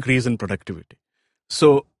huge increase in productivity.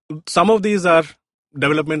 So some of these are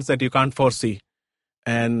developments that you can't foresee.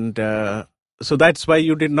 And so that's why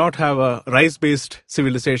you did not have a rice-based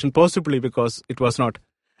civilization, possibly because it was not.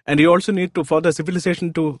 And you also need to, for the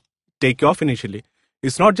civilization to take off initially,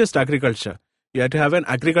 it's not just agriculture. You have to have an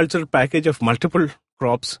agricultural package of multiple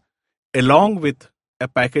crops along with a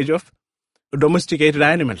package of domesticated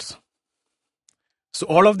animals. So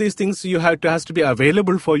all of these things has to be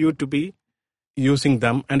available for you to be using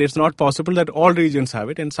them. And it's not possible that all regions have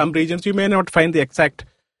it. In some regions, you may not find the exact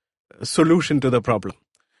solution to the problem.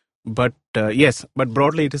 But yes, but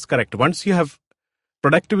broadly it is correct. Once you have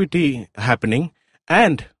productivity happening,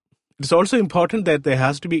 and it's also important that there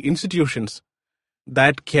has to be institutions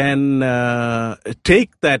that can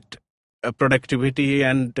take that productivity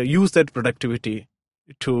and use that productivity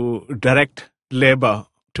to direct labor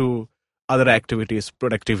to other activities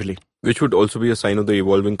productively. Which would also be a sign of the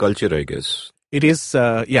evolving culture, I guess. It is,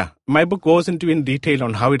 My book goes into in detail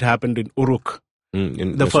on how it happened in Uruk,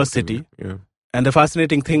 in the first city. Yeah. And the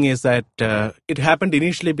fascinating thing is that it happened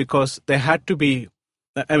initially because there had to be,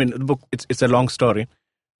 the book, it's a long story.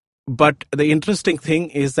 But the interesting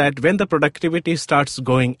thing is that when the productivity starts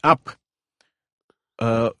going up,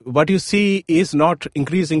 what you see is not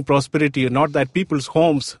increasing prosperity, not that people's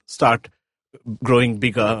homes start growing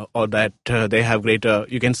bigger or that they have greater,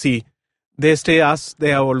 you can see they stay as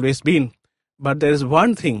they have always been. But there is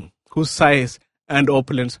one thing whose size and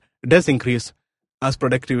opulence does increase as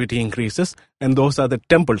productivity increases, and those are the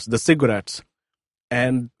temples, the ziggurats,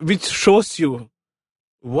 and which shows you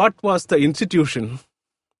what was the institution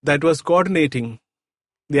that was coordinating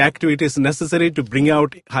the activities necessary to bring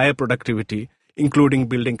out higher productivity, including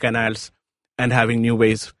building canals and having new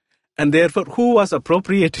ways. And therefore, who was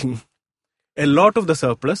appropriating a lot of the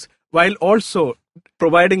surplus while also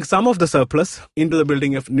providing some of the surplus into the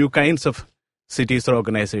building of new kinds of cities or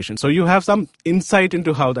organizations. So you have some insight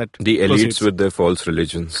into how that the elites proceeds. With their false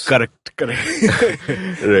religions. Correct.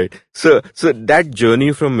 Right. So that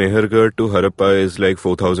journey from Mehergar to Harappa is like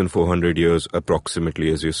 4,400 years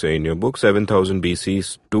approximately, as you say in your book, 7,000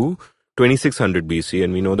 BC to 2600 BC.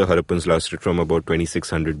 And we know the Harappans lasted from about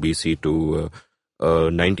 2600 BC to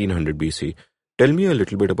 1900 BC. Tell me a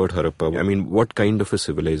little bit about Harappa. I mean, what kind of a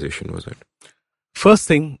civilization was it? First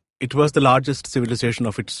thing, it was the largest civilization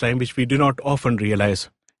of its time, which we do not often realize.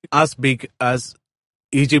 As big as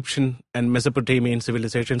Egyptian and Mesopotamian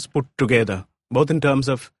civilizations put together, both in terms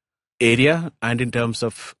of area and in terms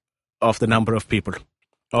of the number of people,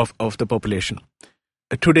 of the population.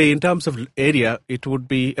 Today, in terms of area, it would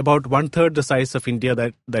be about 1/3 the size of India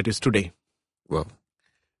that is today. Wow.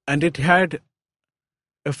 And it had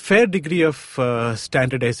a fair degree of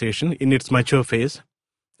standardization in its mature phase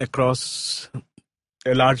across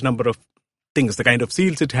a large number of things, the kind of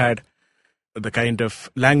seals it had, the kind of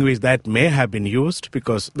language that may have been used,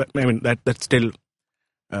 because that's still,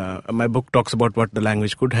 my book talks about what the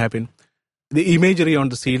language could have been. The imagery on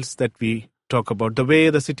the seals that we talk about, the way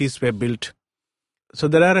the cities were built. So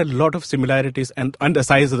there are a lot of similarities, and the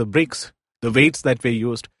size of the bricks, the weights that were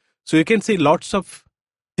used. So you can see lots of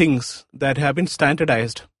things that have been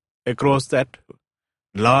standardized across that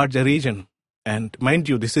large region. And mind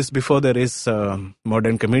you, this is before there is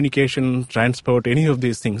modern communication, transport, any of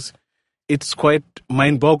these things. It's quite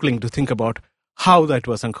mind-boggling to think about how that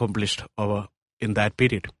was accomplished in that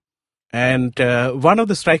period. And one of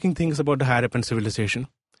the striking things about the Harappan civilization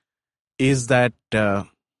is that,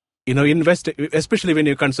 especially when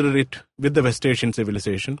you consider it with the West Asian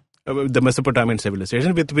civilization, the Mesopotamian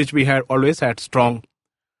civilization, with which we had always had strong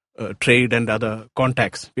trade and other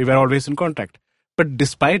contacts. We were always in contact. But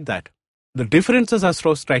despite that, the differences are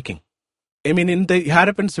so striking. I mean, in the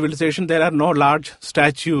Harappan civilization, there are no large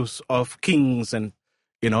statues of kings, and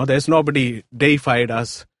there's nobody deified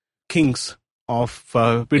as kings of.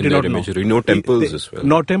 We do not imagery. No temples as well.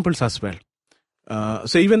 No temples as well.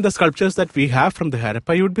 So even the sculptures that we have from the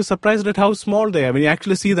Harappa, you would be surprised at how small they are. When you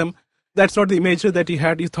actually see them, that's not the imagery that he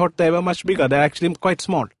had. You thought they were much bigger. They're actually quite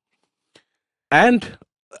small. And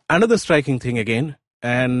another striking thing again,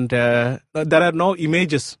 and there are no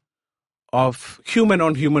images of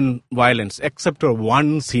human-on-human violence, except for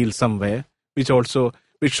one seal somewhere, which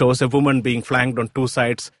shows a woman being flanked on two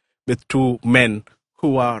sides with two men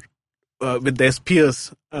who are with their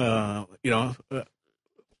spears,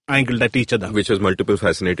 angled at each other. Which has multiple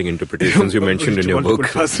fascinating interpretations you mentioned in your book.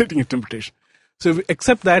 Fascinating interpretation. So,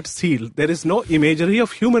 except that seal, there is no imagery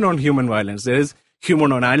of human-on-human violence. There is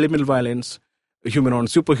human-on-animal violence,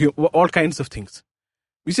 human-on-superhuman, all kinds of things,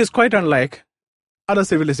 which is quite unlike other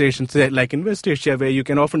civilizations, like in West Asia, where you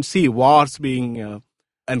can often see wars being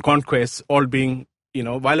and conquests all being,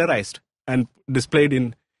 valorized and displayed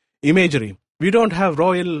in imagery. We don't have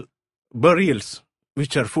royal burials,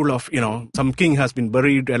 which are full of, some king has been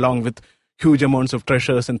buried along with huge amounts of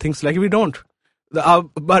treasures and things like. We don't. Our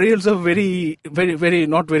burials are very, very, very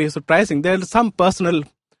not very surprising. There are some personal,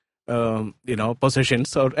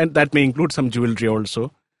 possessions, and that may include some jewelry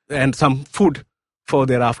also, and some food for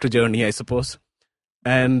their after journey, I suppose.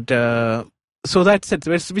 And so that's it,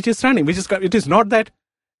 which is stunning. It is not that,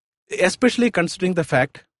 especially considering the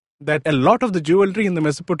fact that a lot of the jewelry in the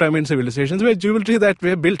Mesopotamian civilizations were jewelry that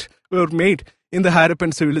were made in the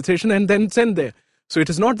Harappan civilization and then sent there. So it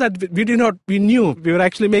is not that we knew we were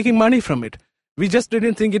actually making money from it. We just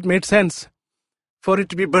didn't think it made sense for it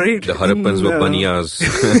to be buried. The Harappans were banias.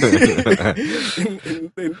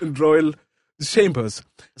 in royal chambers.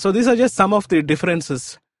 So these are just some of the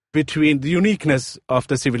differences between the uniqueness of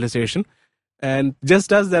the civilization. And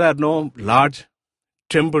just as there are no large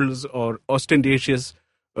temples or ostentatious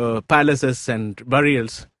palaces and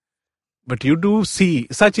burials, but you do see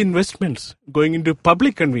such investments going into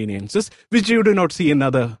public conveniences, which you do not see in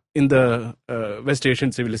the West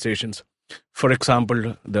Asian civilizations. For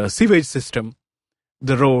example, the sewage system,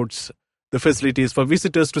 the roads, the facilities for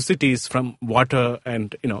visitors to cities from water,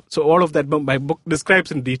 and so all of that my book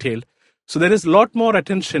describes in detail. So there is a lot more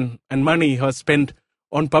attention and money was spent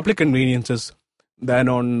on public conveniences than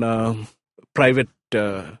on private.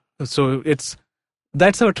 So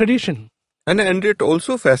that's our tradition. And it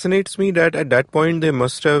also fascinates me that at that point they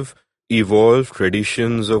must have evolved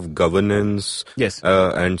traditions of governance, yes,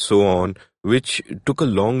 and so on, which took a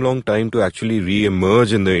long time to actually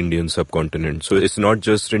re-emerge in the Indian subcontinent. So it's not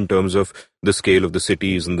just in terms of the scale of the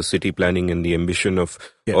cities and the city planning and the ambition of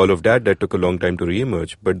all of that took a long time to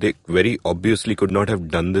re-emerge. But they very obviously could not have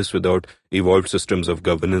done this without evolved systems of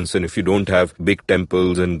governance. And if you don't have big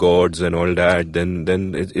temples and gods and all that,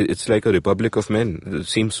 then it's like a republic of men. It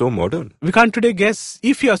seems so modern. We can't today guess,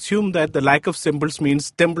 if you assume that the lack of symbols means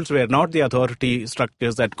temples were not the authority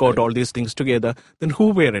structures that got all these things together, then who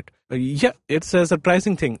were it? It's a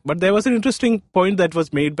surprising thing. But there was an interesting point that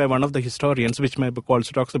was made by one of the historians, which my book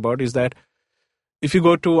also talks about, is that if you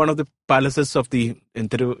go to one of the palaces of the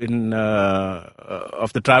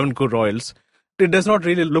Travancore royals, it does not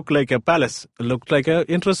really look like a palace. It looked like an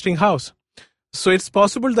interesting house. So it's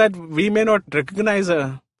possible that we may not recognize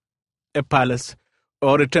a palace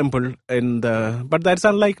or a temple but that's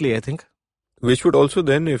unlikely, I think. Which would also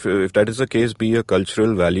then, if that is the case, be a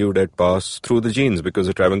cultural value that passed through the genes, because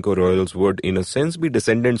the Travancore royals would, in a sense, be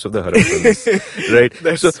descendants of the Harappans,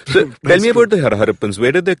 right? So tell me about the Harappans.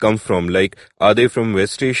 Where did they come from? Like, are they from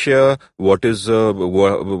West Asia? What's the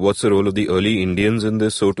role of the early Indians in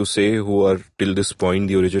this, so to say, who are till this point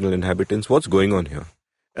the original inhabitants? What's going on here?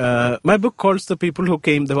 My book calls the people who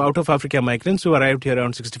came, the out of Africa migrants who arrived here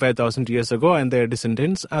around 65,000 years ago and their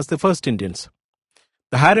descendants, as the first Indians.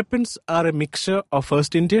 The Harappans are a mixture of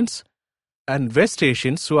first Indians and West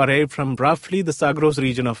Asians who arrived from roughly the Zagros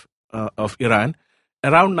region of Iran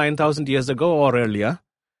around 9,000 years ago or earlier,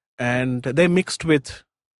 and they mixed with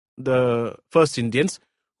the first Indians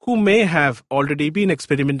who may have already been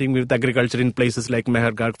experimenting with agriculture in places like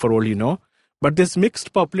Mehergarh, for all you know. But this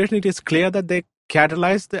mixed population, it is clear that they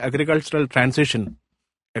catalyzed the agricultural transition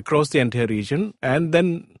across the entire region and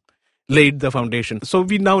then laid the foundation. So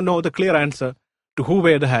we now know the clear answer to who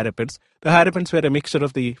were the Harappans. The Harappans were a mixture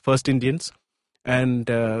of the first Indians and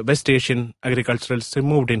West Asian agriculturalists who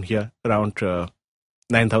moved in here around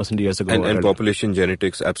 9,000 years ago. And population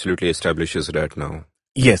genetics absolutely establishes that now.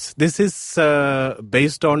 Yes, this is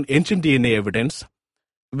based on ancient DNA evidence,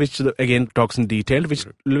 which again talks in detail,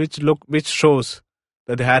 which shows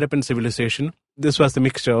that the Harappan civilization, this was the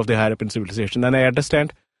mixture of the Harappan civilization. And I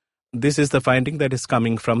understand this is the finding that is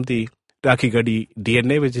coming from the Rakhigarhi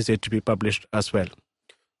DNA, which is yet to be published as well.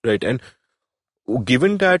 Right, and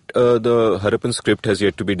given that the Harappan script has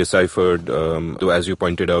yet to be deciphered, though as you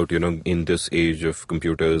pointed out, in this age of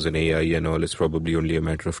computers and AI and all, it's probably only a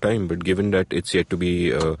matter of time. But given that it's yet to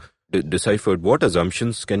be deciphered, what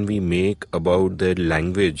assumptions can we make about their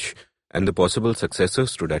language and the possible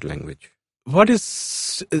successors to that language? What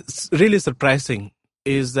is really surprising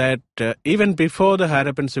is that even before the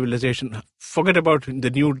Harappan civilization, forget about the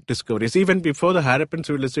new discoveries, even before the Harappan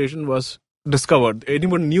civilization was discovered,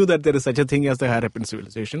 anyone knew that there is such a thing as the Harappan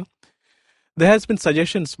civilization, there has been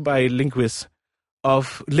suggestions by linguists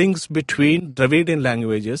of links between Dravidian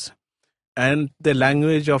languages and the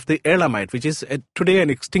language of the Elamite, which is today an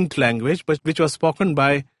extinct language, but which was spoken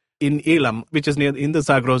in Elam, which is in the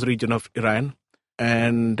Zagros region of Iran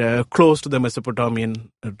and close to the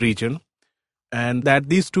Mesopotamian region. And that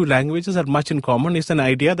these two languages are much in common is an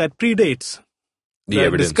idea that predates the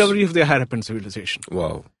discovery of the Harappan civilization.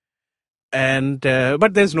 Wow. And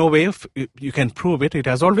but there's no way of you can prove it. It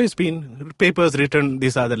has always been papers written.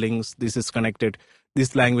 These are the links. This is connected.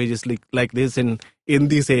 This language is like this in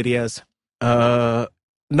these areas. Now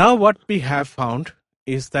what we have found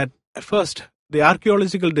is that first the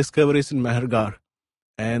archaeological discoveries in Mehergarh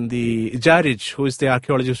and the Jarij, who is the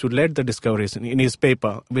archaeologist who led the discoveries in his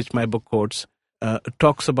paper, which my book quotes,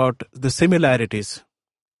 talks about the similarities,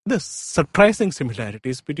 the surprising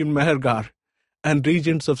similarities between Mehergarh and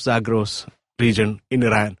regions of Zagros region in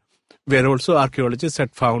Iran, where also archaeologists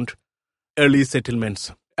had found early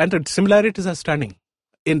settlements. And the similarities are stunning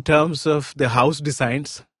in terms of the house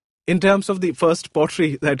designs, in terms of the first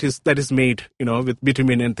pottery that is made, with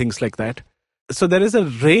bitumen and things like that. So there is a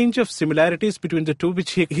range of similarities between the two,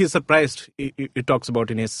 which he is surprised. He talks about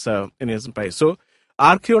in his piece. So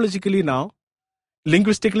archaeologically now,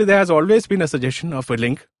 linguistically, there has always been a suggestion of a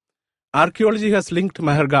link. Archaeology has linked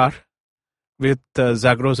Mehergarh with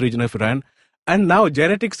Zagros region of Iran, and now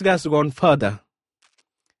genetics has gone further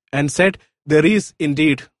and said there is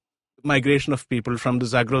indeed migration of people from the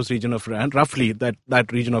Zagros region of Iran, roughly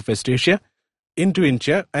that region of West Asia, into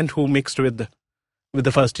India, and who mixed with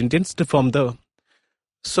the first Indians to form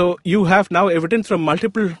So you have now evidence from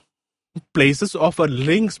multiple places of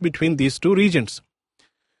links between these two regions.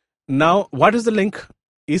 Now, what is the link?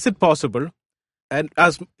 Is it possible? And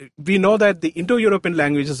as we know that the Indo-European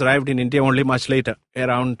languages arrived in India only much later,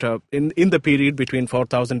 around in the period between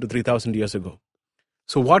 4,000 to 3,000 years ago.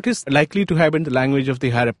 So what is likely to have been the language of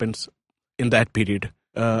the Harappans in that period?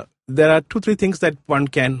 There are 2-3 things that one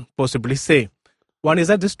can possibly say. One is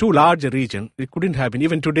that this too large a region, it couldn't have been.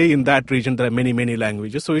 Even today in that region, there are many, many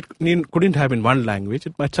languages. So it couldn't have been one language.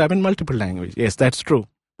 It must have been multiple languages. Yes, that's true.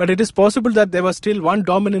 But it is possible that there was still one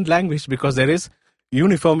dominant language because there is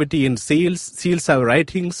uniformity in seals. Seals have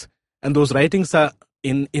writings, and those writings are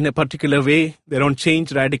in a particular way. They don't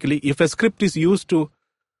change radically. If a script is used to,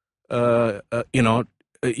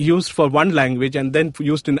 used for one language and then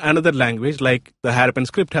used in another language, like the Harappan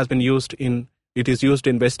script has been used it is used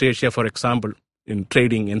in West Asia, for example, in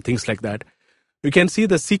trading and things like that, you can see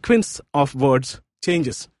the sequence of words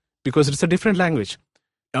changes because it's a different language.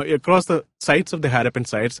 Now, across the sites of the Harappan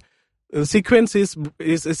sites, the sequence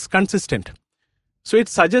is consistent. So it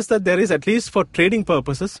suggests that there is, at least for trading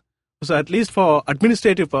purposes, so at least for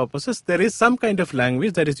administrative purposes, there is some kind of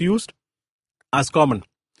language that is used as common.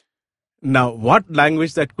 Now, what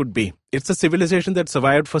language that could be? It's a civilization that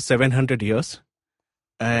survived for 700 years,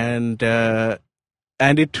 and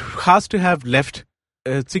it has to have left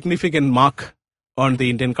a significant mark on the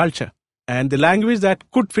Indian culture. And the language that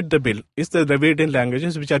could fit the bill is the Dravidian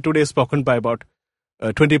languages, which are today spoken by about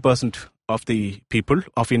 20% of the people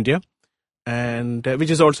of India, and which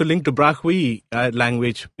is also linked to Brahvi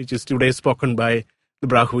language, which is today spoken by the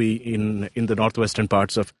Brahvi in the northwestern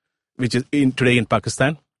parts of, which is today in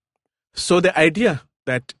Pakistan. So the idea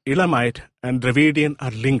that Elamite and Dravidian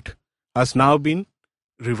are linked has now been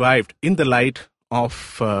revived in the light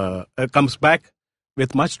of, comes back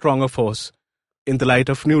with much stronger force in the light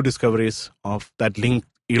of new discoveries of that link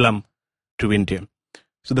Elam to India.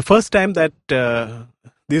 So the first time that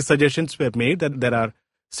these suggestions were made that there are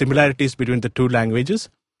similarities between the two languages,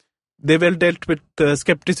 they were dealt with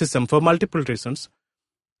skepticism for multiple reasons.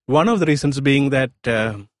 One of the reasons being that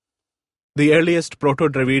the earliest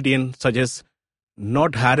Proto-Dravidian suggests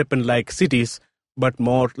not Harappan-like cities, but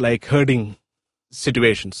more like herding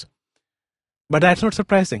situations. But that's not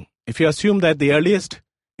surprising. If you assume that the earliest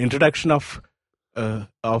introduction of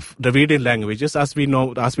Dravidian languages, as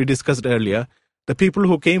we discussed earlier, the people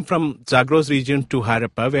who came from Zagros region to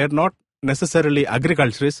Harappa were not necessarily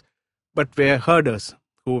agriculturists, but were herders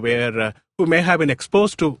who may have been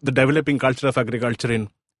exposed to the developing culture of agriculture in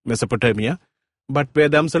Mesopotamia, but were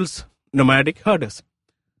themselves nomadic herders.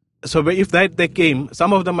 So if they came,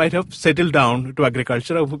 some of them might have settled down to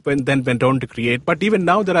agriculture and then went on to create. But even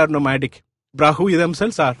now there are nomadic. Brahui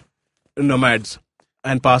themselves are nomads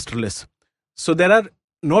and pastoralists. So there are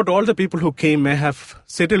not all the people who came may have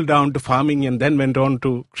settled down to farming and then went on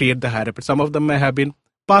to create the Harappan. Some of them may have been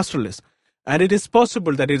pastoralists. And it is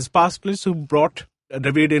possible that it is pastoralists who brought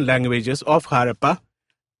Dravidian languages of Harappa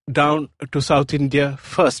down to South India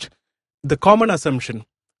first. The common assumption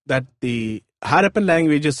that the Harappan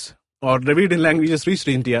languages or Dravidian languages reached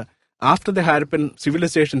India after the Harappan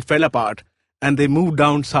civilization fell apart and they moved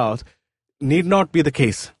down south need not be the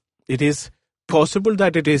case. It is possible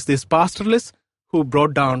that it is these pastoralists who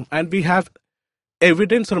brought down, and we have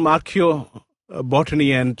evidence from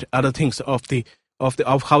archaeobotany and other things of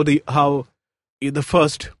how the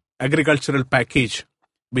first agricultural package,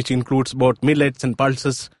 which includes both millets and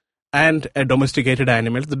pulses and a domesticated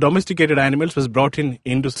animal. The domesticated animals was brought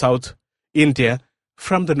into South India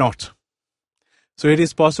from the north. So it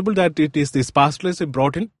is possible that it is these pastoralists who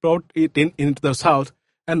brought it into the south,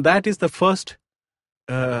 and that is the first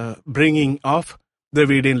bringing of the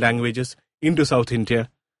Dravidian languages into South India,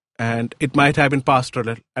 and it might have been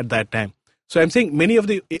pastoral at that time. So I'm saying many of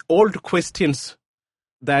the old questions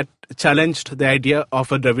that challenged the idea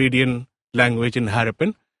of a Dravidian language in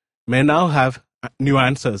Harappan may now have new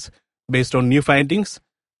answers based on new findings,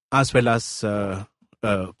 as well as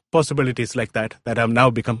possibilities like that have now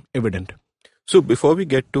become evident. So before we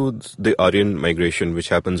get to the Aryan migration, which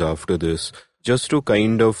happens after this, just to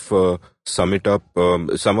kind of sum it up,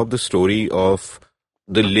 some of the story of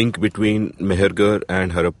the link between Mehergarh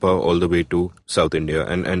and Harappa all the way to South India.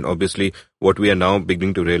 And obviously what we are now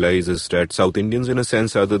beginning to realize is that South Indians in a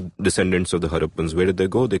sense are the descendants of the Harappans. Where did they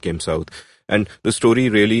go? They came south. And the story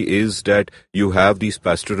really is that you have these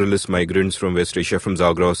pastoralist migrants from West Asia, from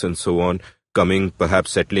Zagros and so on, coming,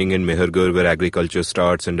 perhaps settling in Mehergarh where agriculture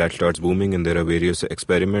starts and that starts booming, and there are various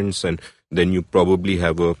experiments, and then you probably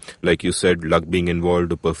have like you said, luck being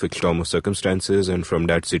involved, a perfect storm of circumstances, and from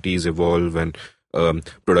that cities evolve and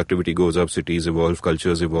productivity goes up, cities evolve,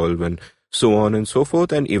 cultures evolve, and so on and so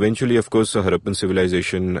forth. And eventually, of course, the Harappan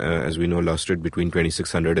civilization, as we know, lasted between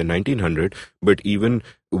 2600 and 1900. But even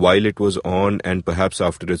while it was on, and perhaps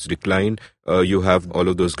after its decline, you have all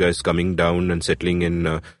of those guys coming down and settling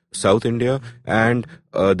in South India, and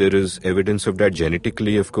there is evidence of that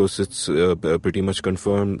genetically. Of course, it's pretty much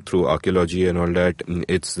confirmed through archaeology and all that.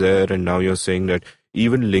 It's there, and now you're saying that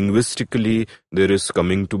even linguistically, there is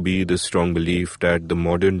coming to be this strong belief that the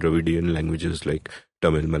modern Dravidian languages like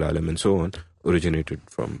Tamil, Malayalam, and so on originated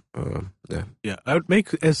from there. Yeah, I would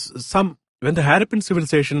make when the Harappan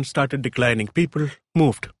civilization started declining, people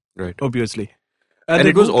moved, right? Obviously, and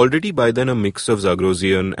it was already by then a mix of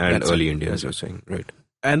Zagrosian and early Indians. You're saying, right?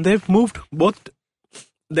 And they've moved both.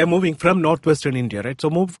 They're moving from northwestern India, right? So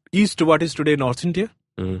moved east to what is today North India,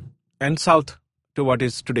 and south to what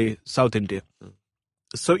is today South India.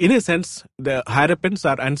 So in a sense, the Harappans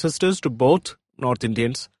are ancestors to both North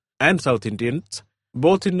Indians and South Indians,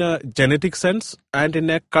 both in a genetic sense and in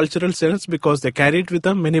a cultural sense, because they carried with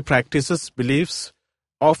them many practices, beliefs,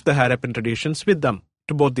 of the Harappan traditions with them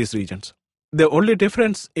to both these regions. The only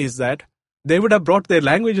difference is that they would have brought their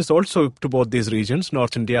languages also to both these regions,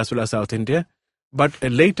 North India as well as South India. But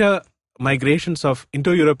later migrations of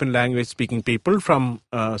Indo-European language-speaking people from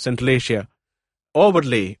Central Asia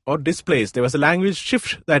overlay or displaced. There was a language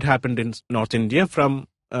shift that happened in North India from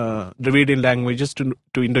Dravidian languages to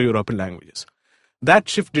Indo-European languages. That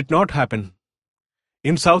shift did not happen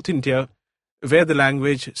in South India, where the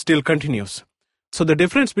language still continues. So the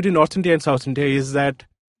difference between North India and South India is that,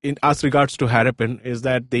 as regards to Harappan, is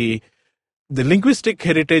that the linguistic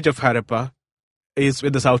heritage of Harappa is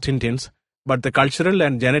with the South Indians, but the cultural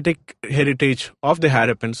and genetic heritage of the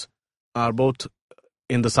Harappans are both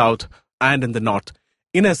in the South and in the North.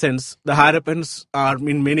 In a sense, the Harappans are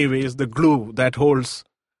in many ways the glue that holds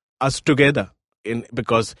us together,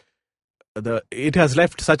 because it has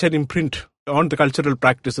left such an imprint on the cultural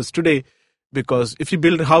practices today, because if you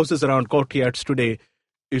build houses around courtyards today,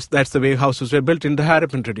 that's the way houses were built in the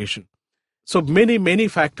Harappan tradition. So many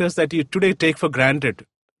factors that you today take for granted,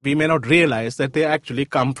 we may not realize that they actually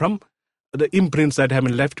come from the imprints that have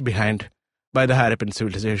been left behind by the Harappan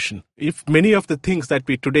civilization. If many of the things that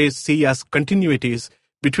we today see as continuities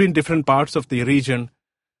between different parts of the region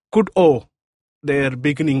could owe their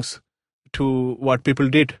beginnings to what people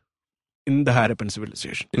did in the Harappan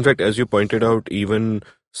civilization. In fact, as you pointed out, even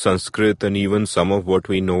Sanskrit and even some of what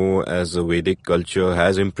we know as a Vedic culture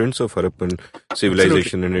has imprints of Harappan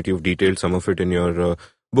civilization in it. You've detailed some of it in your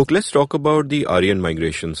book. Let's talk about the Aryan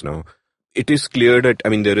migrations now. It is clear that,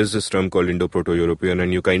 there is this term called Indo-Proto-European,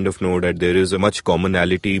 and you kind of know that there is a much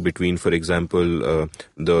commonality between, for example,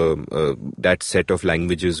 that set of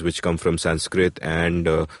languages which come from Sanskrit and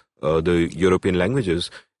the European languages.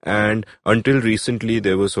 And until recently,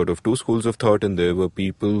 there were sort of two schools of thought, and there were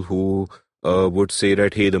people who would say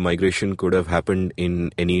that, hey, the migration could have happened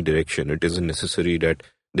in any direction. It isn't necessary that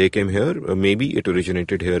they came here. Maybe it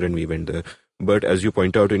originated here and we went there. But as you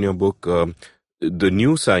point out in your book, the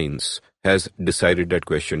new science has decided that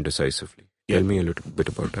question decisively. Yeah. Tell me a little bit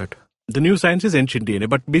about that. The new science is ancient DNA,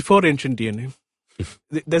 but before ancient DNA,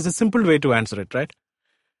 there's a simple way to answer it, right?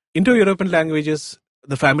 Indo-European languages,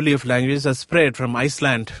 the family of languages, has spread from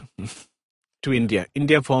Iceland to India.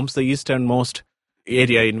 India forms the easternmost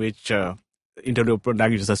area in which Indo-European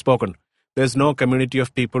languages are spoken. There's no community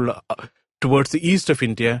of people towards the east of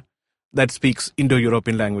India that speaks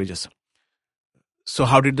Indo-European languages. So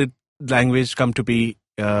how did the language come to be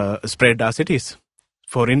spread as it is?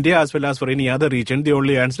 For India as well as for any other region, the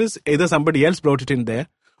only answer is either somebody else brought it in there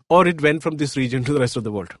or it went from this region to the rest of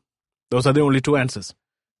the world. Those are the only two answers.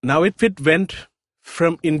 Now, if it went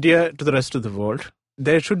from India to the rest of the world,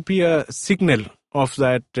 there should be a signal of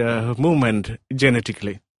that movement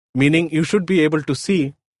genetically. Meaning you should be able to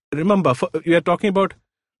see, remember, we are talking about,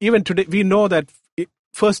 even today, we know that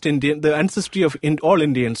first Indian, the ancestry of all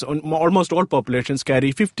Indians, almost all populations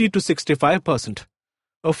carry 50 to 65%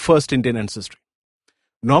 of first Indian ancestry.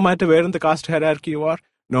 No matter where in the caste hierarchy you are,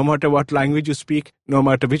 no matter what language you speak, no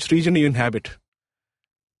matter which region you inhabit,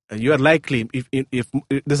 you are likely, if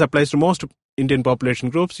this applies to most Indian population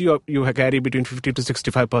groups, you carry between 50 to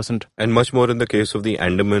 65%. And much more in the case of the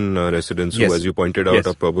Andaman residents, who, as you pointed out,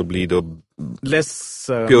 are probably the less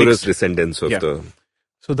purest mixed descendants of the...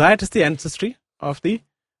 So that is the ancestry of the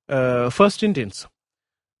first Indians.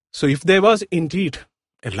 So if there was indeed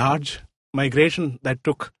a large migration that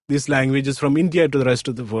took these languages from India to the rest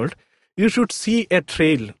of the world, you should see a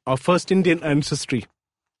trail of first Indian ancestry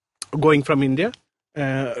going from India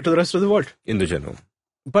to the rest of the world. In the genome.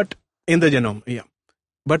 But in the genome, yeah.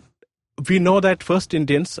 But we know that first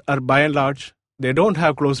Indians are by and large, they don't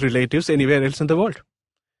have close relatives anywhere else in the world.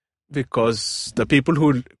 Because the people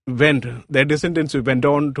who went, their descendants who went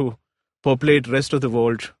on to populate the rest of the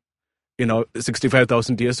world,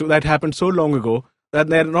 65,000 years. So that happened so long ago that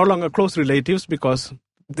they're no longer close relatives because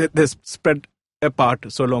they spread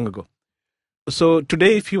apart so long ago. So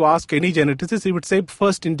today, if you ask any geneticist, he would say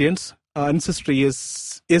first Indians' ancestry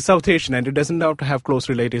is South Asian and it doesn't have to have close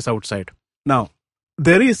relatives outside. Now,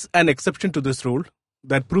 there is an exception to this rule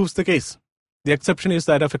that proves the case. The exception is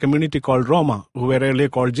that of a community called Roma, who were earlier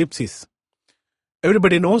called Gypsies.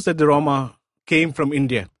 Everybody knows that the Roma came from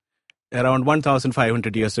India around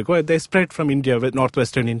 1,500 years ago. They spread from India,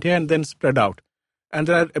 northwestern India, and then spread out. And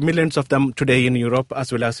there are millions of them today in Europe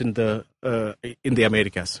as well as in the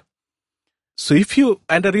Americas. So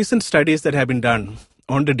and the recent studies that have been done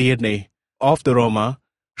on the DNA of the Roma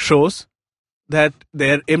shows that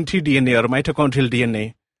their empty DNA or mitochondrial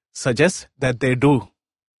DNA suggests that they do.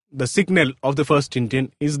 The signal of the first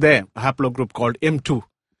Indian is there, a haplogroup called M2,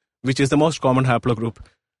 which is the most common haplogroup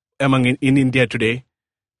in India today.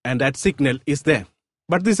 And that signal is there.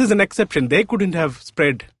 But this is an exception. They couldn't have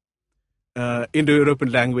spread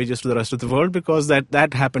Indo-European languages to the rest of the world because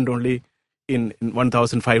that happened only in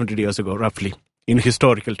 1,500 years ago, roughly, in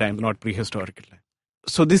historical time, not prehistorical time.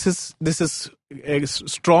 So this is a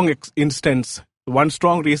strong instance, one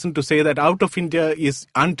strong reason to say that out of India is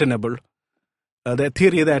untenable. The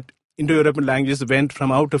theory that Indo-European languages went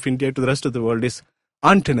from out of India to the rest of the world is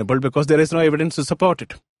untenable because there is no evidence to support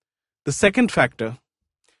it. The second factor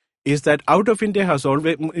is that out of India has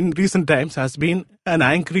always, in recent times, has been an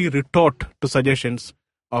angry retort to suggestions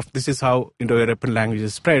of this is how Indo-European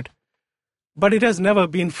languages spread. But it has never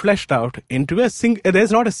been fleshed out into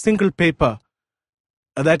there's not a single paper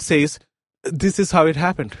that says this is how it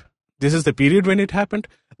happened. This is the period when it happened.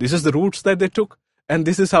 This is the routes that they took. And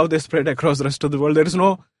this is how they spread across the rest of the world. There is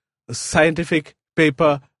no scientific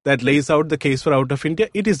paper that lays out the case for out of India.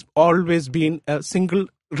 It has always been a single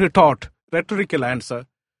retort, rhetorical answer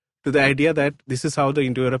to the idea that this is how the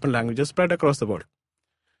Indo-European languages spread across the world.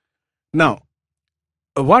 Now,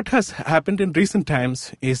 what has happened in recent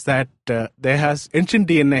times is that ancient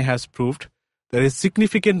DNA has proved there is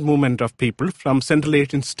significant movement of people from Central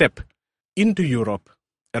Asian steppe into Europe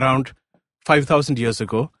around 5,000 years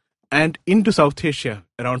ago and into South Asia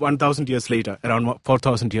around 1,000 years later, around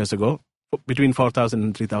 4,000 years ago, between 4,000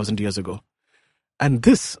 and 3,000 years ago. And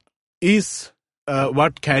this is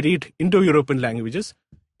what carried Indo-European languages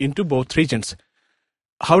into both regions.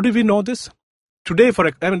 How do we know this? Today,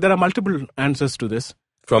 there are multiple answers to this.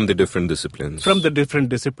 From the different disciplines. From the different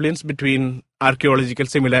disciplines between archaeological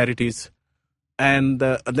similarities and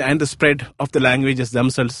the spread of the languages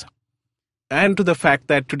themselves. And to the fact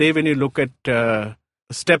that today when you look at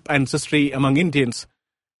steppe ancestry among Indians,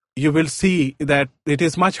 you will see that it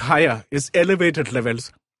is much higher, it's elevated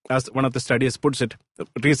levels, as one of the studies puts it,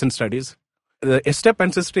 recent studies. The steppe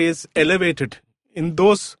ancestry is elevated in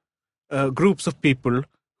those groups of people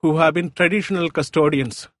who have been traditional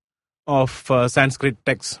custodians of Sanskrit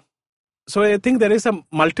texts. So I think there is a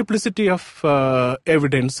multiplicity of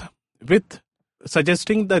evidence with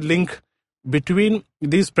suggesting the link between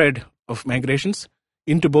the spread of migrations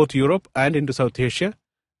into both Europe and into South Asia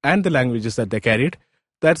and the languages that they carried.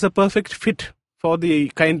 That's a perfect fit for the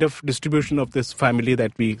kind of distribution of this family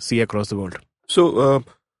that we see across the world. So,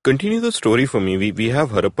 continue the story for me. We have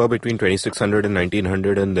Harappa between 2600 and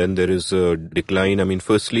 1900, and then there is a decline. I mean,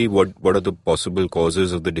 firstly, what are the possible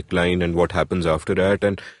causes of the decline and what happens after that?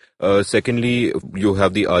 And secondly, you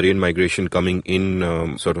have the Aryan migration coming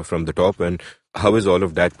in sort of from the top, and how is all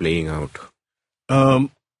of that playing out?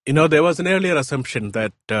 There was an earlier assumption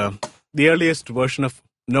that the earliest version of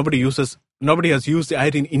nobody has used the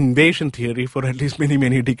Aryan invasion theory for at least many,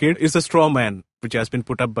 many decades. It's a straw man which has been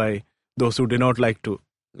put up by those who do not like to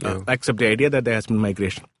accept the idea that there has been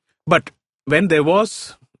migration. But when there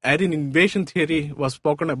was Aryan invasion theory was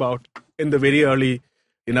spoken about in the very early,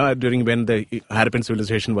 during when the Harappan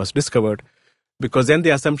civilization was discovered, because then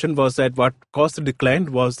the assumption was that what caused the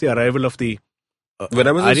decline was the arrival of the when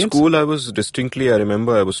I was Aryans. in school, I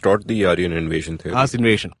remember I was taught the Aryan invasion theory. Aryan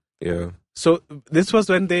invasion. Yeah. So this was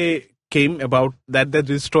when they came about that they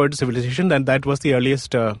destroyed civilization, and that was the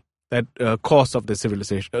earliest cause of the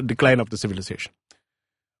civilization, decline of the civilization.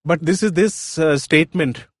 But this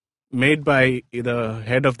statement made by the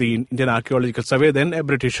head of the Indian Archaeological Survey, then a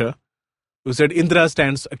Britisher, who said Indra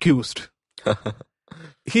stands accused.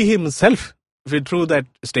 He himself withdrew that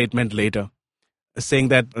statement later, saying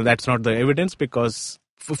that that's not the evidence because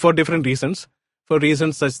for different reasons, for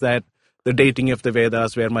reasons such that the dating of the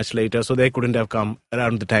Vedas were much later, so they couldn't have come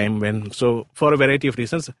around the time when, so for a variety of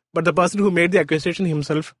reasons. But the person who made the accusation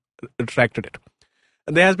himself retracted it.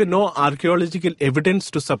 And there has been no archaeological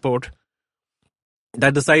evidence to support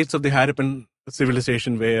that the sites of the Harappan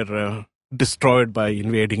civilization were destroyed by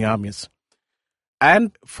invading armies.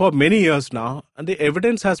 And for many years now, and the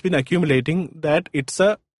evidence has been accumulating that it's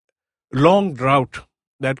a long drought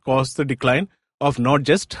that caused the decline of not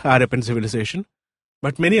just Harappan civilization,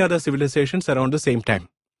 but many other civilizations around the same time.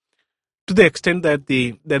 To the extent that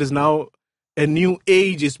there is now a new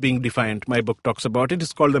age is being defined. My book talks about it.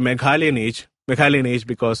 It's called the Meghalayan age. Meghalayan age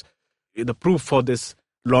because the proof for this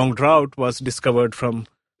long drought was discovered from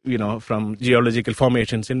geological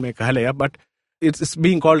formations in Meghalaya, but it's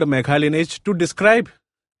being called a Meghalayan age to describe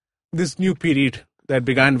this new period that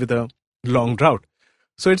began with a long drought.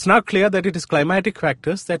 So it's now clear that it is climatic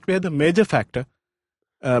factors that were the major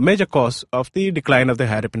cause of the decline of the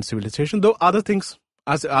Harappan civilization, though other things,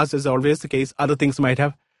 as is always the case, other things might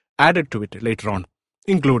have added to it later on,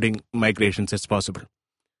 including migrations, it's possible.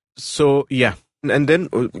 So, yeah. And then,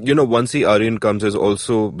 once the Aryan comes, there's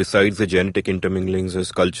also, besides the genetic interminglings,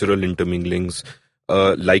 there's cultural interminglings.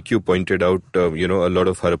 like you pointed out, a lot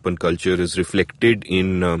of Harappan culture is reflected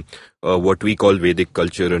in what we call Vedic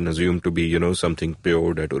culture and assumed to be, something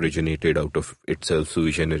pure that originated out of itself,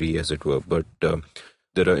 sui generis, as it were. But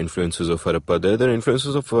there are influences of Harappa there. There are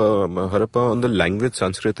influences of Harappa on the language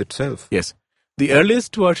Sanskrit itself. Yes. The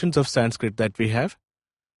earliest versions of Sanskrit that we have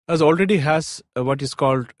already has what is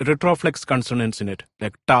called retroflex consonants in it,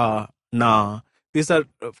 like ta, na. These are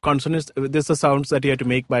consonants, these are sounds that you have to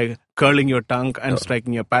make by curling your tongue and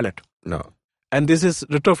striking your palate. No. And this is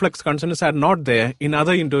retroflex consonants are not there in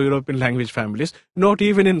other Indo-European language families, not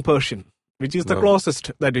even in Persian, which is the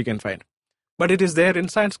closest that you can find. But it is there in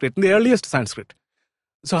Sanskrit, in the earliest Sanskrit.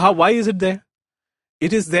 So why is it there?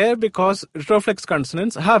 It is there because retroflex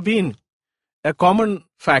consonants have been a common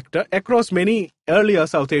factor across many earlier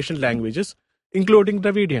South Asian languages, including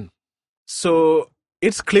Dravidian. So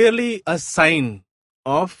it's clearly a sign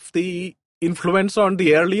of the influence on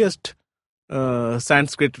the earliest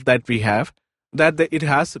Sanskrit that we have, that it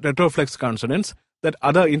has retroflex consonants that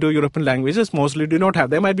other Indo-European languages mostly do not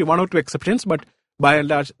have. There might be one or two exceptions, but by and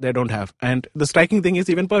large, they don't have. And the striking thing is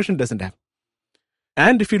even Persian doesn't have.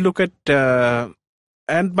 And if you look at,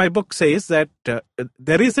 and my book says that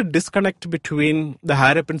there is a disconnect between the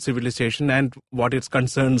Harappan civilization and what its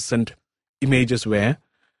concerns and images were,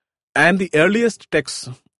 and the earliest texts,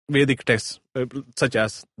 Vedic texts, such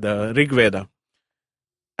as the Rig Veda.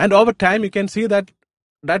 And over time, you can see that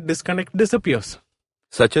disconnect disappears.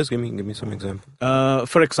 Such as, give me some example.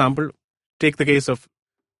 For example, take the case of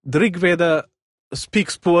the Rig Veda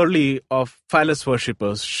speaks poorly of phallus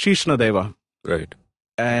worshippers, Shishnadeva. Right.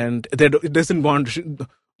 And it doesn't want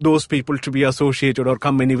those people to be associated or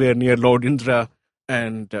come anywhere near Lord Indra,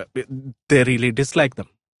 and they really dislike them.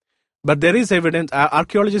 But there is evidence,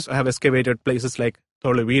 archaeologists have excavated places like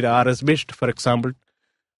Tholavira, R.S. Bisht, for example,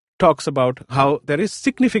 talks about how there is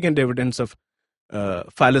significant evidence of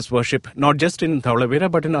phallus worship, not just in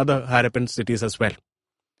Tholavira, but in other Harappan cities as well.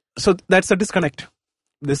 So that's a disconnect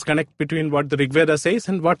between what the Rig Veda says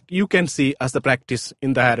and what you can see as the practice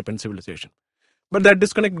in the Harappan civilization. But that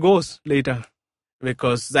disconnect goes later,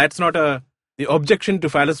 because that's not the objection to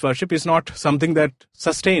phallus worship is not something that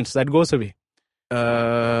sustains, that goes away.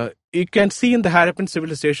 You can see in the Harappan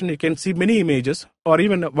civilization, you can see many images or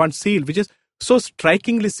even one seal, which is so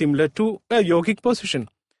strikingly similar to a yogic position.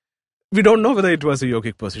 We don't know whether it was a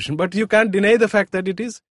yogic position, but you can't deny the fact that it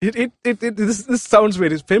is. This sounds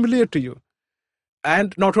very familiar to you.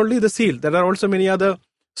 And not only the seal, there are also many other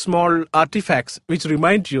small artifacts which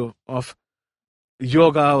remind you of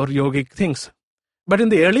yoga or yogic things. But in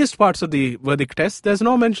the earliest parts of the Vedic text, there's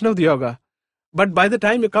no mention of the yoga. But by the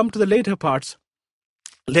time you come to the later parts,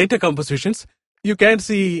 later compositions, you can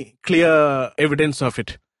see clear evidence of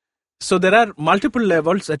it. So there are multiple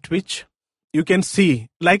levels at which you can see,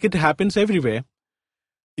 like it happens everywhere,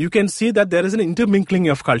 you can see that there is an intermingling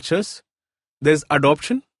of cultures. There's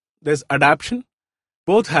adoption, there's adaptation,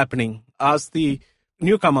 both happening as the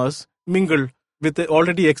newcomers mingle with the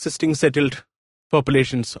already existing settled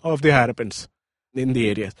populations of the Harappans in the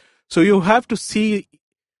areas. So you have to see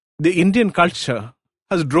the Indian culture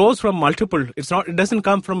has draws from multiple. It doesn't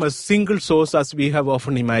come from a single source as we have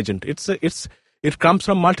often imagined. It comes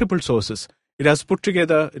from multiple sources. It has put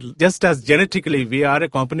together, just as genetically we are a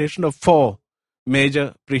combination of 4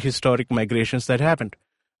 major prehistoric migrations that happened.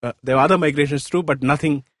 There are other migrations too, but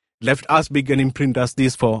nothing left as big an imprint as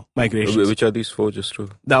these 4 migrations. Which are these 4, just to?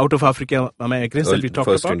 The out of Africa migrants that we talked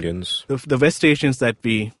first about. Indians. The West Asians that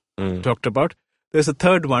we talked about. There's a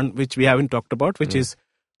third one which we haven't talked about, which is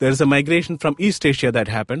there's a migration from East Asia that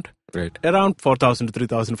happened around 4,000 to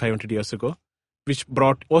 3,500 years ago, which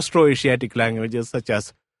brought Austro-Asiatic languages such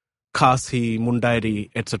as Khasi,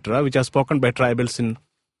 Mundairi, etc., which are spoken by tribals in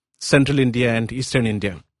central India and eastern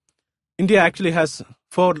India. India actually has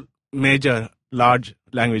 4 major large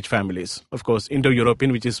language families. Of course,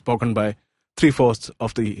 Indo-European, which is spoken by 3/4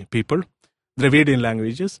 of the people, Dravidian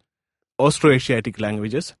languages, Austro-Asiatic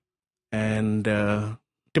languages, and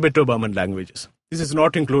Tibeto-Burman languages. This is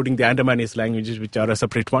not including the Andamanese languages, which are a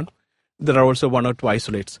separate one. There are also 1 or 2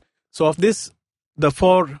 isolates. So of this, the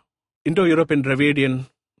 4 Indo-European, Dravidian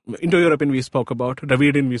we spoke about,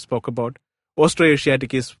 Dravidian we spoke about,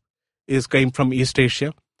 Austro-Asiatic is came from East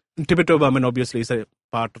Asia. Tibeto-Burman obviously is a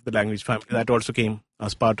part of the language family that also came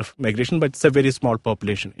as part of migration, but it's a very small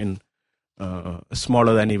population,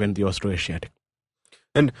 smaller than even the Austro-Asiatic.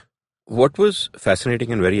 And what was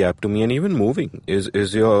fascinating and very apt to me and even moving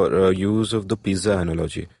is your use of the pizza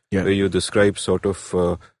analogy, where you describe sort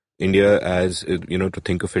of India as, to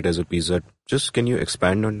think of it as a pizza. Just can you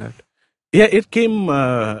expand on that? Yeah, it came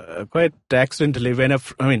quite accidentally when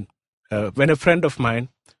a friend of mine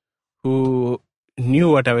who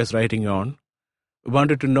knew what I was writing on,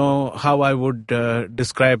 wanted to know how I would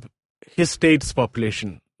describe his state's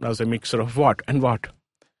population as a mixture of what and what.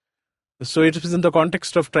 So it was in the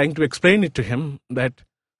context of trying to explain it to him that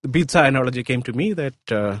the pizza analogy came to me. But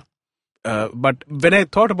when I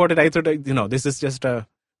thought about it, I thought, this is just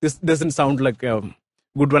this doesn't sound like a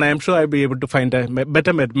good one. I am sure I'll be able to find a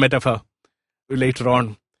better metaphor later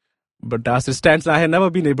on. But as it stands, I have never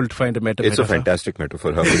been able to find a metaphor. It's a fantastic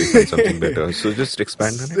metaphor. How would you find something better? So just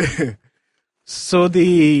expand on it. So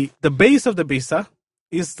the base of the pizza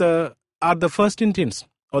are the first Indians,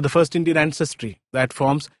 or the first Indian ancestry that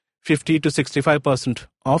forms 50 to 65%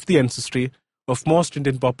 of the ancestry of most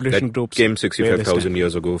Indian population groups. Came 65,000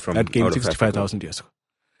 years ago from That came 65,000 years ago.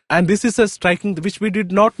 And this is a striking, which we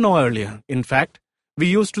did not know earlier. In fact, we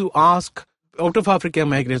used to ask out of Africa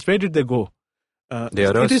migrants, where did they go?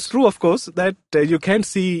 It is true, of course, that you can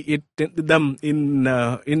see them in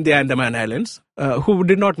the Andaman Islands, who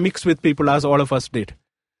did not mix with people as all of us did.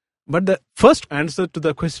 But the first answer to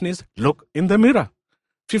the question is, look in the mirror.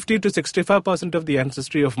 50 to 65% of the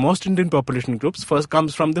ancestry of most Indian population groups first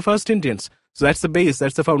comes from the first Indians. So that's the base,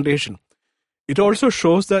 that's the foundation. It also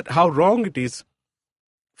shows that how wrong it is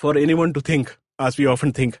for anyone to think, as we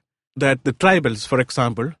often think, that the tribals, for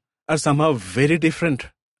example, are somehow very different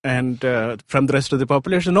and from the rest of the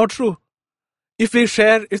population. Not true. If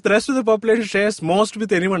the rest of the population shares most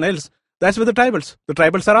with anyone else, that's with the tribals. The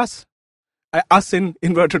tribals are us. Us in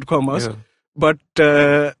inverted commas. Yeah. But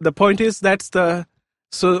the point is it's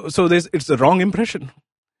the wrong impression.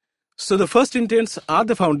 So the first Indians are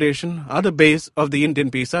the foundation, are the base of the Indian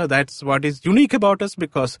pizza. That's what is unique about us,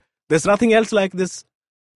 because there's nothing else like this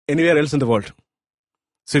anywhere else in the world.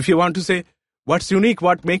 So if you want to say what's unique,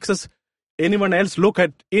 what makes anyone else look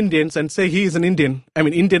at Indians and say he is an Indian,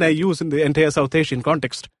 Indian I use in the entire South Asian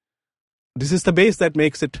context. This is the base that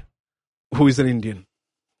makes it who is an Indian.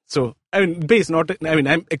 So, base,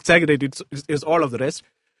 I'm exaggerated, it's all of the rest.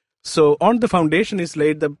 So on the foundation is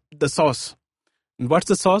laid the sauce. And what's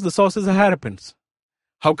the sauce? The sauce is the Harappans.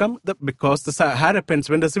 How come? Because the Harappans,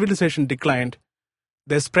 when the civilization declined,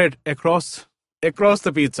 they spread across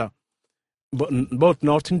the pizza. Both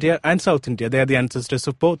North India and South India, they are the ancestors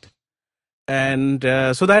of both. And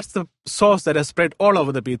so that's the sauce that has spread all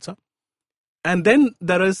over the pizza. And then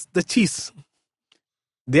there is the cheese,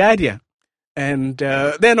 the Arya. And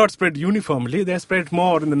they're not spread uniformly. They're spread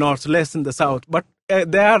more in the north, less in the south. But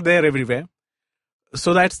they are there everywhere.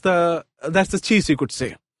 So that's the cheese, you could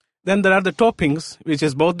say. Then there are the toppings, which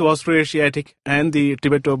is both the Austroasiatic and the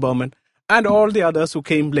Tibeto-Burman, and all the others who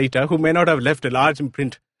came later, who may not have left a large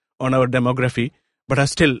imprint on our demography, but are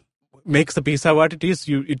still makes the pizza what it is.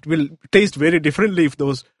 It will taste very differently if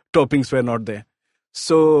those toppings were not there.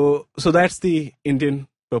 So that's the Indian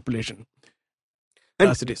population,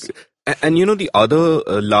 as it is. And the other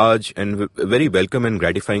large and very welcome and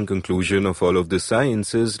gratifying conclusion of all of this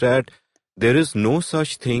science is that there is no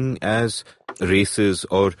such thing as races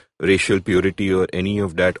or racial purity or any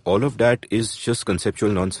of that. All of that is just conceptual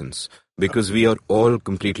nonsense, because we are all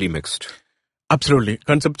completely mixed. Absolutely.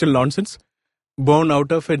 Conceptual nonsense born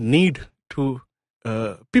out of a need to...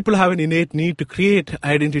 people have an innate need to create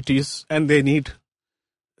identities, and they need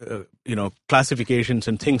classifications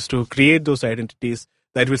and things to create those identities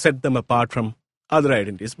that will set them apart from other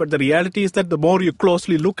identities. But the reality is that the more you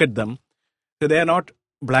closely look at them, they are not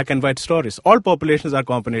black and white stories. All populations are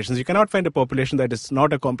combinations. You cannot find a population that is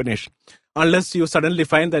not a combination, unless you suddenly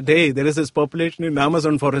find that, hey, there is this population in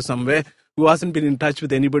Amazon forest somewhere who hasn't been in touch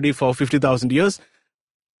with anybody for 50,000 years.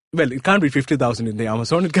 Well, it can't be 50,000 in the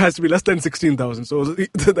Amazon. It has to be less than 16,000. So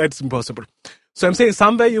that's impossible. So I'm saying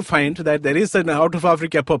somewhere you find that there is an out of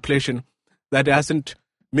Africa population that hasn't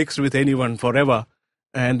mixed with anyone forever.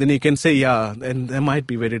 And then you can say, yeah, and they might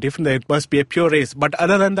be very different. It must be a pure race. But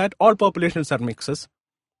other than that, all populations are mixes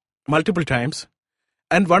multiple times.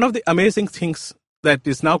 And one of the amazing things that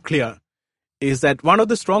is now clear is that one of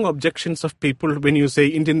the strong objections of people when you say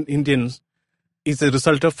Indians is a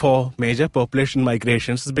result of 4 major population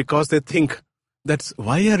migrations, is because they think that's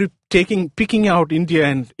why are you picking out India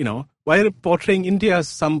and, why are you portraying India as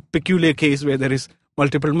some peculiar case where there is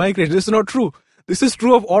multiple migration? This is not true. This is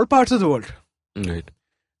true of all parts of the world. Right.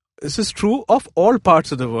 This is true of all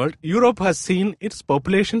parts of the world. Europe has seen its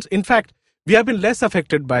populations. In fact, we have been less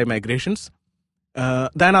affected by migrations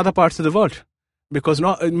than other parts of the world. Because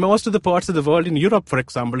in most of the parts of the world, in Europe, for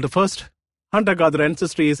example, the first hunter-gatherer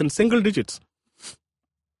ancestry is in single digits.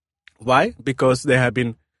 Why? Because there have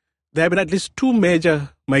been at least 2 major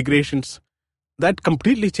migrations that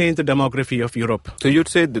completely changed the demography of Europe. So you'd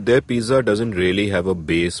say that their pizza doesn't really have a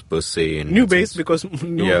base per se. New base, because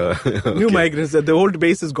new migrants, the old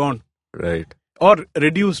base is gone. Right. or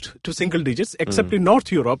reduced to single digits, except in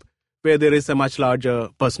North Europe, where there is a much larger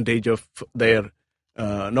percentage of their,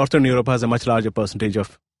 Northern Europe has a much larger percentage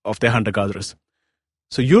of their hunter-gatherers.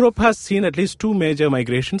 So Europe has seen at least two major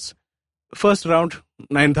migrations. First around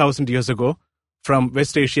 9,000 years ago from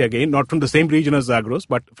West Asia again, not from the same region as Zagros,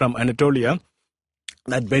 but from Anatolia,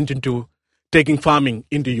 that went into taking farming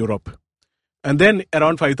into Europe. And then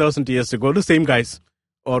around 5,000 years ago, the same guys,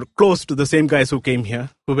 or close to the same guys who came here,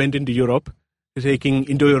 who went into Europe, taking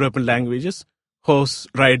Indo-European languages, horse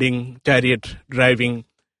riding, chariot driving,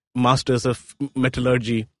 masters of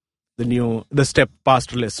metallurgy, the steppe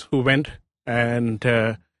pastoralists who went and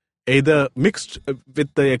either mixed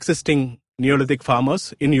with the existing Neolithic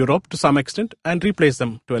farmers in Europe to some extent and replaced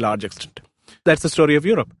them to a large extent. That's the story of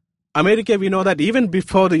Europe. America, we know that even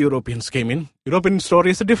before the Europeans came in, European story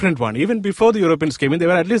is a different one. Even before the Europeans came in, there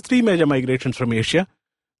were at least three major migrations from Asia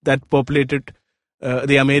that populated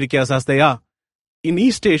the Americas as they are. In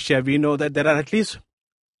East Asia, we know that there are at least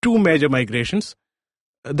two major migrations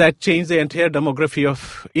that changed the entire demography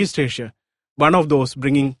of East Asia. One of those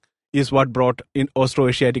is what brought in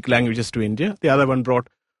Austroasiatic languages to India. The other one brought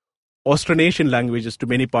Austronesian languages to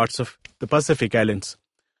many parts of the Pacific Islands.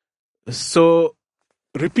 So,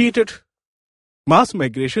 repeated mass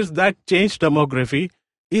migrations that change demography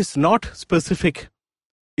is not specific.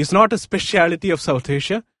 It's not a speciality of South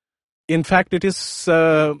Asia. In fact, it is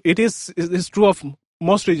true of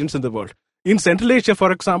most regions in the world. In Central Asia,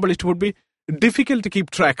 for example, it would be difficult to keep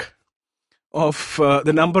track of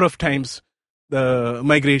the number of times the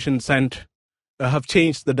migrations and have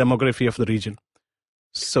changed the demography of the region.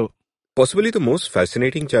 So, possibly the most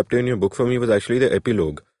fascinating chapter in your book for me was actually the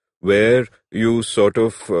epilogue, where you sort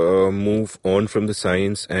of move on from the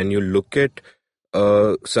science and you look at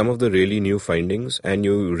some of the really new findings and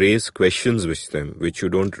you raise questions with them, which you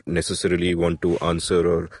don't necessarily want to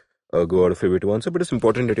answer or go out of your way to answer, but it's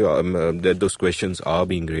important that, that those questions are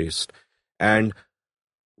being raised. And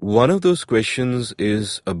one of those questions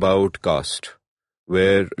is about caste,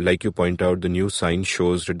 where, like you point out, the new science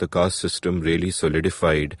shows that the caste system really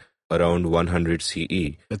solidified around 100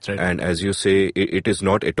 CE. That's right. And as you say, it is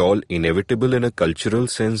not at all inevitable in a cultural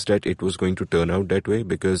sense that it was going to turn out that way,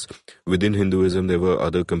 because within Hinduism there were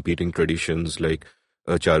other competing traditions like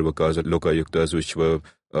Charvakas or Lokayuktas, which were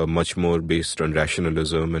much more based on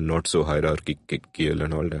rationalism and not so hierarchical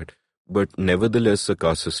and all that. But nevertheless, the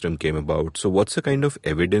caste system came about. So what's the kind of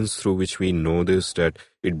evidence through which we know this, that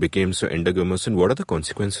it became so endogamous, and what are the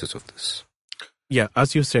consequences of this? Yeah,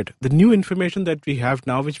 as you said, the new information that we have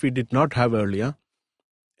now, which we did not have earlier,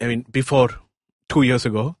 before 2 years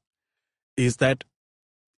ago, is that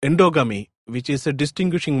endogamy, which is a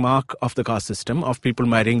distinguishing mark of the caste system, of people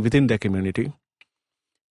marrying within their community,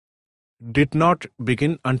 did not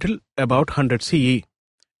begin until about 100 CE.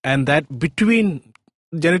 And that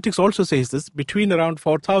genetics also says this, between around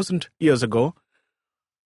 4,000 years ago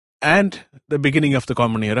and the beginning of the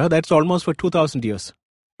Common Era, that's almost for 2,000 years.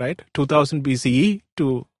 Right, 2000 BCE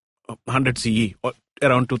to 100 CE, or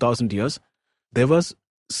around 2000 years, there was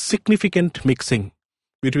significant mixing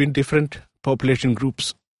between different population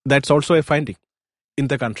groups. That's also a finding in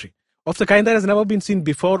the country, of the kind that has never been seen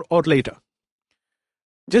before or later.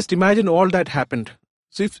 Just imagine all that happened.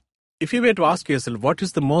 So if you were to ask yourself, what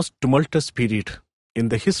is the most tumultuous period in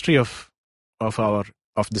the history of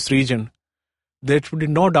this region, there would be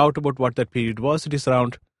no doubt about what that period was. It is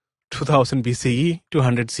around 2000 BCE to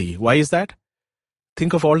 100 CE. Why is that?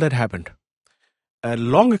 Think of all that happened. A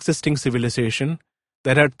long existing civilization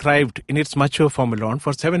that had thrived in its mature form alone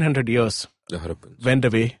for 700 years. The Harappans. Went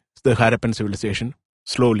away. The Harappan civilization,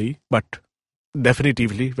 slowly but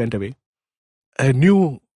definitively went away.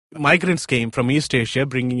 New migrants came from East Asia,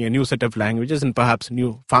 bringing a new set of languages and perhaps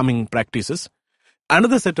new farming practices.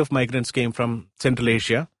 Another set of migrants came from Central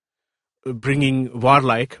Asia, bringing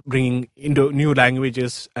new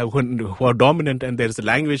languages who are dominant, and there's a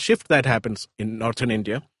language shift that happens in northern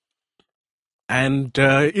India. And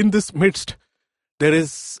in this midst, there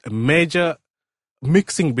is a major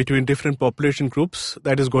mixing between different population groups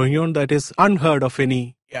that is going on, that is unheard of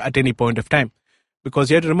at any point of time.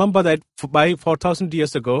 Because you have to remember that by 4,000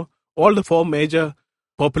 years ago, all the four major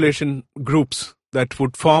population groups that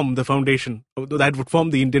would form the foundation, that would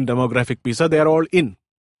form the Indian demographic piece, they are all in.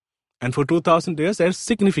 And for 2,000 years, there's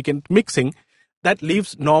significant mixing that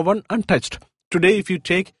leaves no one untouched. Today, if you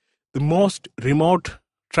take the most remote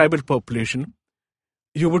tribal population,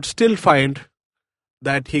 you would still find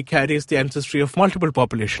that he carries the ancestry of multiple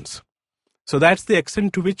populations. So that's the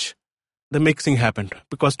extent to which the mixing happened.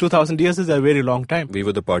 Because 2,000 years is a very long time. We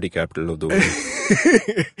were the party capital of the world.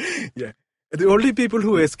 Yeah. The only people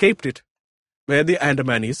who escaped it were the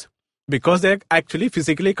Andamanis. because they're actually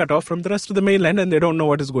physically cut off from the rest of the mainland and they don't know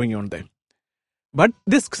what is going on there. But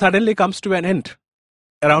this suddenly comes to an end.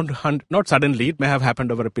 Not suddenly, it may have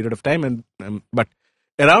happened over a period of time, but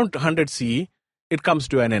around 100 CE, it comes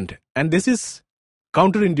to an end. And this is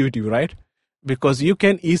counterintuitive, right? Because you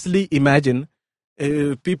can easily imagine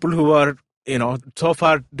people who are, so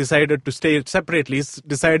far decided to stay separately,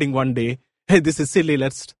 deciding one day, hey, this is silly,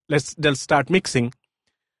 let's start mixing.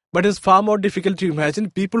 But it's far more difficult to imagine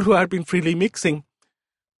people who have been freely mixing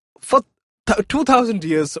for 2,000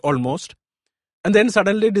 years almost, and then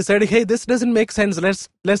suddenly decided, hey, this doesn't make sense. Let's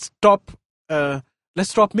stop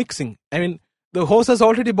mixing. I mean, the horse has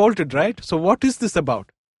already bolted, right? So what is this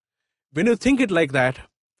about? When you think it like that,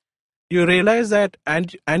 you realize that,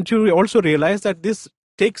 and you also realize that this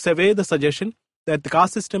takes away the suggestion that the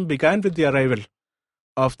caste system began with the arrival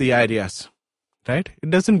of the Aryans, right? It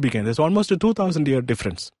doesn't begin. There's almost a 2,000-year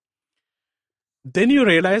difference. Then you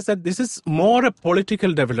realize that this is more a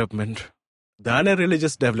political development than a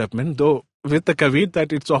religious development, though with the caveat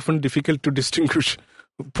that it's often difficult to distinguish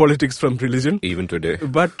politics from religion. Even today.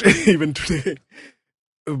 But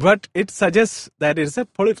it suggests that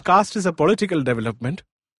caste is a political development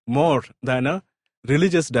more than a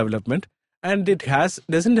religious development, and it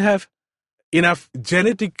doesn't have enough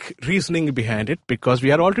genetic reasoning behind it, because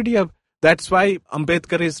we are already that's why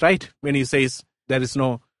Ambedkar is right when he says there is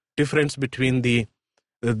no difference between the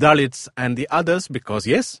Dalits and the others, because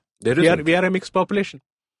yes, we are a mixed population.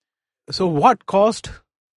 So what caused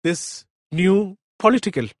this new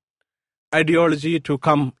political ideology to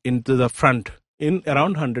come into the front in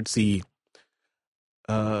around 100 CE?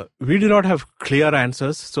 We do not have clear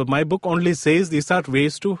answers. So my book only says these are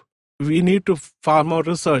ways we need to far more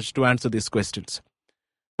research to answer these questions.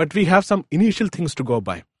 But we have some initial things to go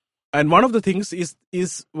by. And one of the things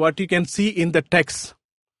is what you can see in the text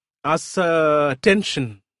as a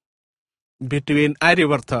tension between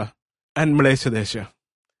Aryavarta and Malaysia Desha,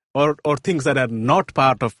 or things that are not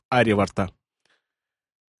part of Aryavarta.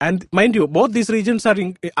 And mind you, both these regions are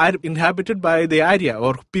inhabited by the Arya,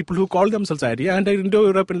 or people who call themselves Arya, and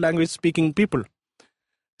Indo-European language-speaking people.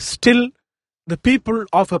 Still, the people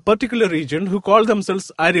of a particular region who call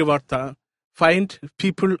themselves Aryavarta find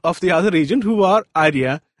people of the other region who are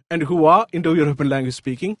Arya and who are Indo-European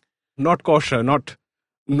language-speaking, not kosher, not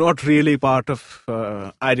really part of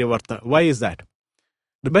Aryavarta. Why is that?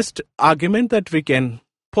 The best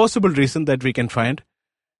possible reason that we can find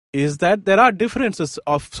is that there are differences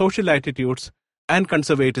of social attitudes and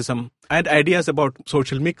conservatism and ideas about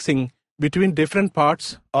social mixing between different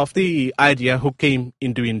parts of the Arya who came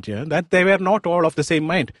into India, that they were not all of the same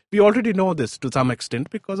mind. We already know this to some extent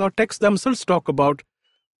because our texts themselves talk about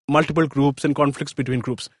multiple groups and conflicts between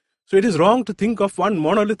groups. So it is wrong to think of one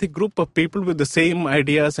monolithic group of people with the same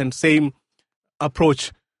ideas and same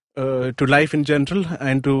approach to life in general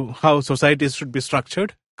and to how societies should be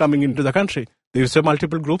structured coming into the country. There were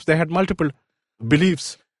multiple groups, they had multiple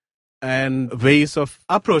beliefs and ways of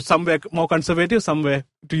approach. Some were more conservative, some were,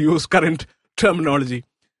 to use current terminology,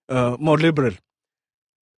 more liberal.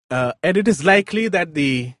 And it is likely that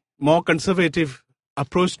the more conservative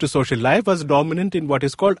approach to social life was dominant in what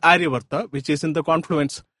is called Aryavarta, which is in the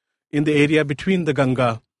confluence in the area between the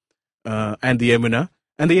Ganga and the Yamuna.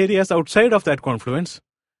 And the areas outside of that confluence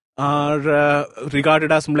are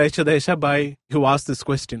regarded as Malaysia Desha by who asked this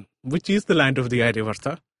question, which is the land of the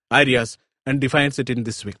Aryas, and defines it in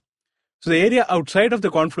this way. So the area outside of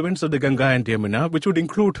the confluence of the Ganga and Yamuna, which would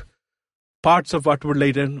include parts of what would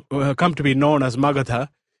later come to be known as Magadha,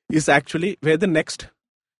 is actually where the next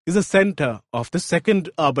is the center of the second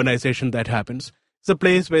urbanization that happens. It's a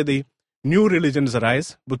place where the new religions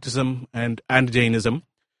arise, Buddhism and Jainism,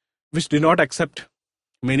 which do not accept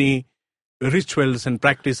many rituals and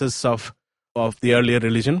practices of the earlier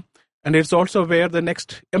religion. And it's also where the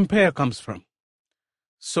next empire comes from.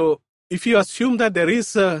 So if you assume that there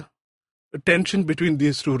is a tension between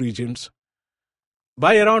these two regions,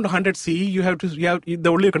 by around 100 CE, the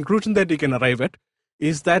only conclusion that you can arrive at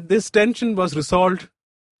is that this tension was resolved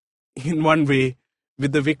in one way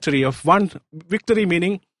with the victory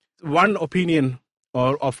meaning one opinion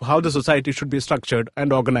or of how the society should be structured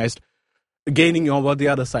and organized, gaining over the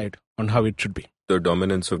other side on how it should be. The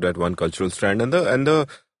dominance of that one cultural strand and the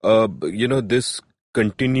this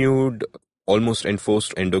continued, almost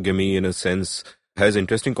enforced endogamy in a sense has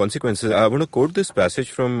interesting consequences. I want to quote this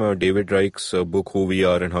passage from David Reich's book, Who We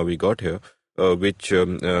Are and How We Got Here, which,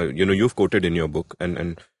 you've quoted in your book,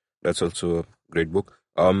 and that's also a great book.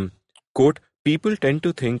 Quote, people tend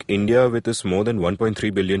to think India with its more than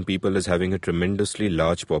 1.3 billion people as having a tremendously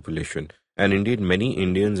large population. And indeed, many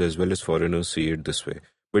Indians as well as foreigners see it this way.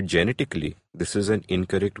 But genetically, this is an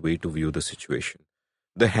incorrect way to view the situation.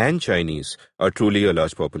 The Han Chinese are truly a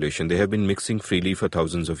large population. They have been mixing freely for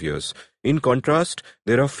thousands of years. In contrast,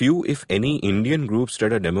 there are few, if any, Indian groups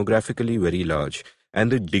that are demographically very large.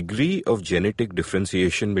 And the degree of genetic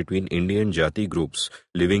differentiation between Indian Jati groups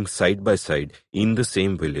living side by side in the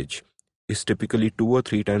same village is typically 2 or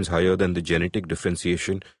 3 times higher than the genetic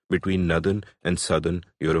differentiation between northern and southern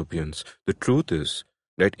Europeans. The truth is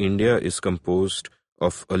that India is composed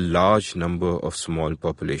of a large number of small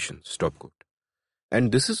populations. Stop quote.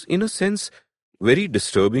 And this is, in a sense, very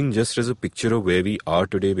disturbing just as a picture of where we are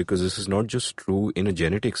today, because this is not just true in a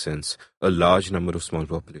genetic sense, a large number of small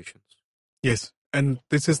populations. Yes, and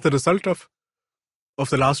this is the result of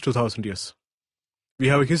the last 2,000 years. We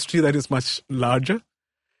have a history that is much larger.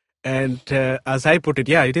 And as I put it,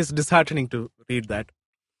 yeah, it is disheartening to read that.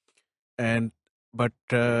 But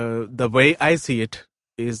the way I see it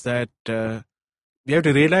is that we have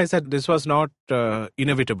to realize that this was not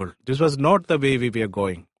inevitable. This was not the way we were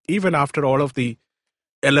going. Even after all of the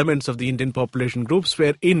elements of the Indian population groups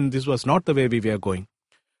were in, this was not the way we were going.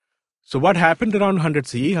 So what happened around 100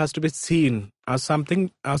 CE has to be seen as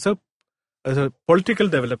something, as a political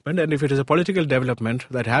development. And if it is a political development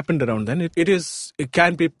that happened around then, it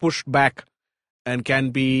can be pushed back and can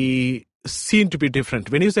be seen to be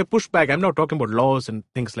different. When you say pushback, I'm not talking about laws and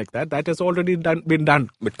things like that. That has already been done.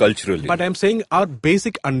 But culturally. But I'm saying our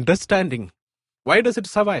basic understanding. Why does it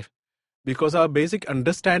survive? Because our basic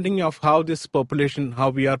understanding of how this population, how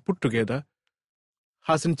we are put together,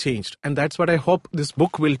 hasn't changed. And that's what I hope this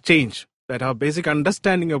book will change. That our basic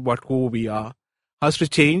understanding of who we are has to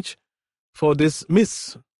change for this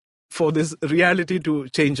reality to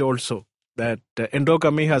change also. That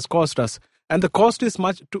endogamy has cost us. And the cost is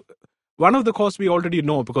one of the costs we already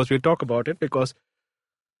know, because we talk about it, because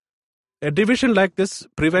a division like this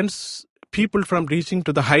prevents people from reaching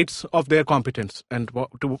to the heights of their competence and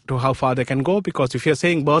to how far they can go. Because if you're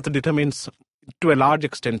saying birth determines to a large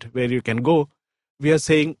extent where you can go, we are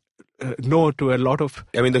saying no to a lot of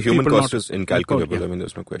I mean, the human people cost is incalculable. Yeah. I mean,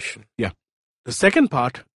 there's no question. Yeah. The second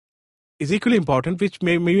part is equally important, which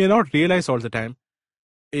we may not realize all the time,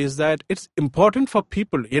 is that it's important for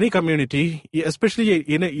people, any community, especially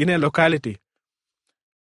in a locality.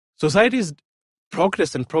 Societies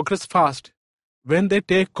progress and progress fast when they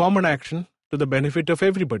take common action to the benefit of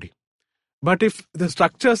everybody. But if the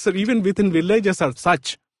structures, even within villages, are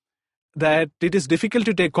such that it is difficult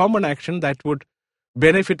to take common action that would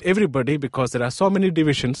benefit everybody because there are so many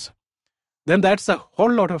divisions, then that's a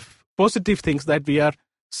whole lot of positive things that we are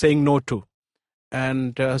saying no to.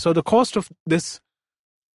 And so the cost of this,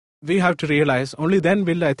 we have to realize, only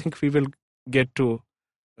then I think we will get to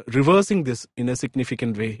reversing this in a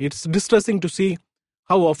significant way. It's distressing to see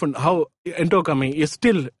how endogamy is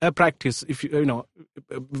still a practice. If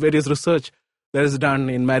various research that is done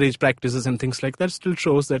in marriage practices and things like that still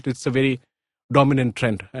shows that it's a very dominant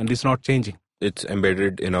trend and it's not changing. It's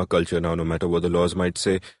embedded in our culture now, no matter what the laws might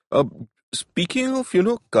say. Speaking of,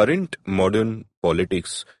 current modern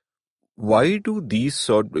politics, why do these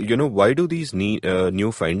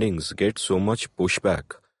new findings get so much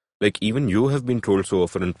pushback? Like, even you have been trolled so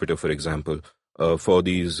often on Twitter, for example, for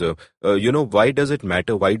these, why does it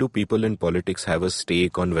matter? Why do people in politics have a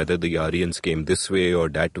stake on whether the Aryans came this way or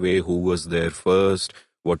that way? Who was there first?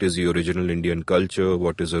 What is the original Indian culture?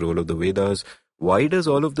 What is the role of the Vedas? Why does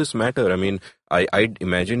all of this matter? I mean, I'd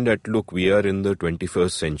imagine that, look, we are in the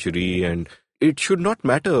 21st century and it should not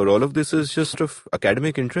matter. All of this is just of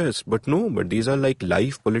academic interest. But no, these are like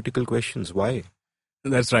life political questions. Why?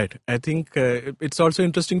 That's right. I think it's also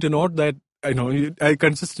interesting to note that, I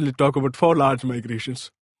consistently talk about 4 large migrations.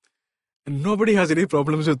 And nobody has any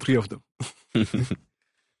problems with 3 of them.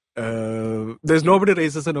 There's nobody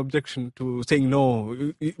raises an objection to saying,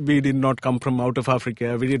 no, we did not come from out of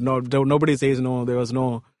Africa. Nobody says, no, there was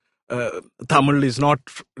no, Tamil is not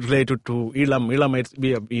related to Elam.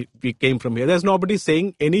 We came from here. There's nobody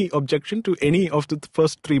saying any objection to any of the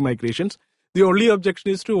first 3 migrations. The only objection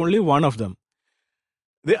is to only one of them,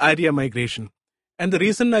 the Arya migration. And the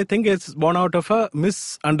reason, I think, is born out of a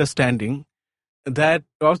misunderstanding that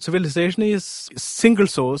our civilization is single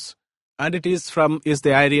source, and it is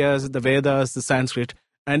the Aryas, the Vedas, the Sanskrit.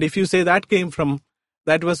 And if you say that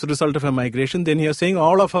was the result of a migration, then you're saying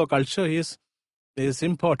all of our culture is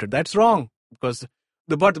imported. That's wrong, because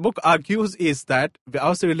what the book argues is that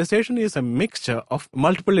our civilization is a mixture of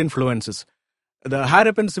multiple influences. The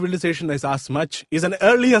Harappan civilization is an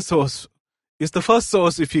earlier source, is the first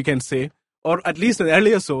source, if you can say, or at least an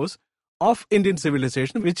earlier source of Indian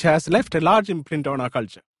civilization, which has left a large imprint on our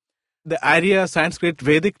culture. The Arya, Sanskrit,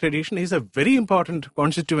 Vedic tradition is a very important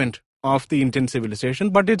constituent of the Indian civilization,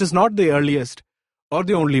 but it is not the earliest or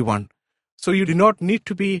the only one. So you do not need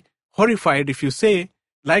to be horrified if you say,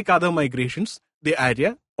 like other migrations, the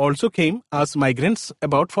Arya also came as migrants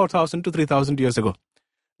about 4,000 to 3,000 years ago.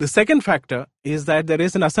 The second factor is that there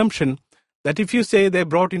is an assumption that if you say they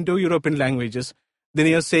brought Indo-European languages, then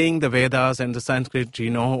you're saying the Vedas and the Sanskrit,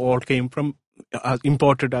 all came from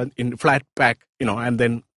imported in flat pack, and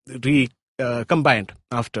then combined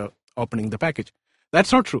after opening the package.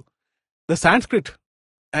 That's not true. The Sanskrit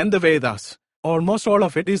and the Vedas, almost all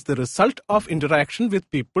of it is the result of interaction with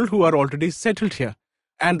people who are already settled here.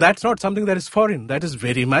 And that's not something that is foreign. That is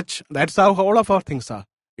that's how all of our things are.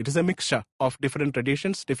 It is a mixture of different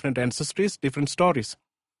traditions, different ancestries, different stories.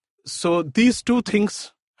 So these two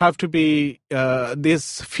things have to be,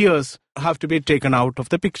 these fears have to be taken out of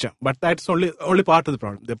the picture. But that's only part of the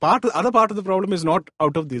problem. The other part of the problem is not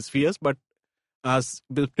out of these fears, but as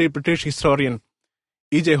the British historian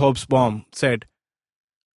E.J. Hobsbawm said,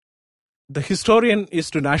 the historian is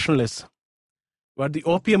to nationalists what the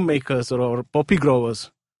opium makers or poppy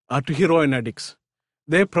growers are to heroin addicts.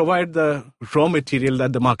 They provide the raw material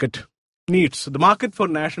that the market needs. The market for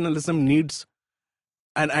nationalism needs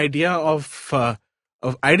an idea of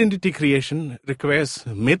identity creation, requires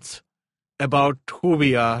myths about who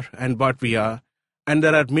we are and what we are. And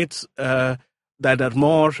there are myths that are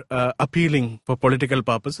more appealing for political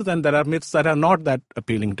purposes, and there are myths that are not that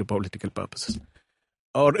appealing to political purposes,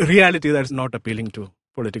 or reality that is not appealing to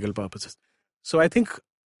political purposes. So I think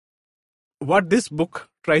what this book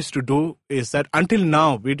tries to do is that until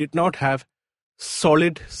now, we did not have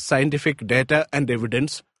solid scientific data and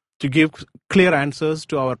evidence to give clear answers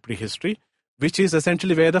to our prehistory, which is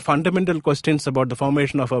essentially where the fundamental questions about the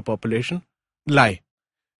formation of our population lie.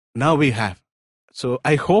 Now we have. So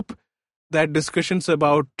I hope that discussions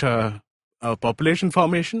about our population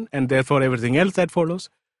formation and therefore everything else that follows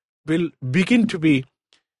will begin to be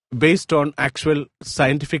based on actual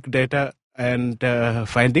scientific data and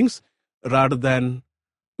findings rather than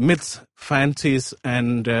myths, fancies,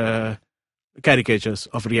 and caricatures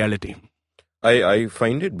of reality. I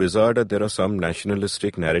find it bizarre that there are some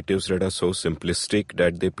nationalistic narratives that are so simplistic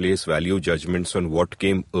that they place value judgments on what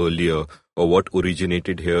came earlier or what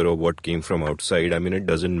originated here or what came from outside. I mean, it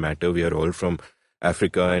doesn't matter. We are all from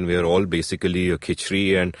Africa and we are all basically a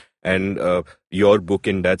khichdi, and your book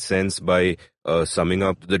in that sense, by summing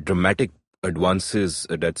up the dramatic advances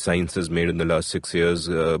that science has made in the last 6 years,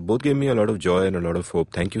 both gave me a lot of joy and a lot of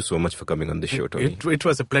hope. Thank you so much for coming on the show, Tony. It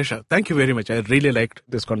was a pleasure. Thank you very much. I really liked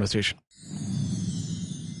this conversation.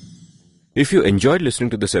 If you enjoyed listening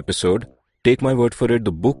to this episode, take my word for it,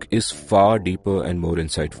 the book is far deeper and more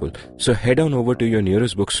insightful. So head on over to your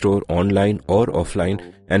nearest bookstore, online or offline,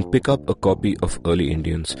 and pick up a copy of Early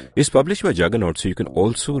Indians. It's published by Juggernaut, so you can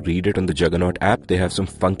also read it on the Juggernaut app. They have some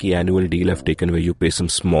funky annual deal I've taken where you pay some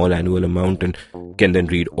small annual amount and can then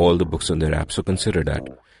read all the books on their app, so consider that.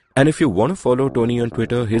 And if you want to follow Tony on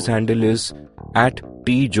Twitter, his handle is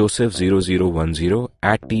 @tjoseph0010,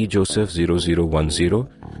 @tjoseph0010.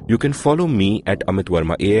 You can follow me at Amit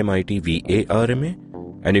Varma, AMITVARMA,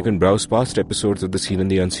 and you can browse past episodes of The Scene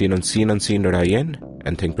and the Unseen on sceneunseen.in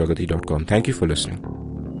and thinkpragati.com. Thank you for listening.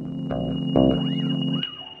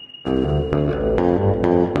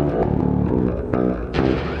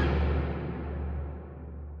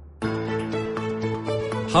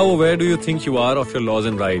 How aware do you think you are of your laws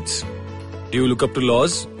and rights? Do you look up to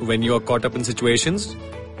laws when you are caught up in situations?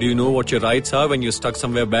 Do you know what your rights are when you're stuck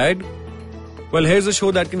somewhere bad? Well, here's a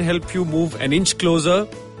show that can help you move an inch closer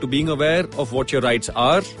to being aware of what your rights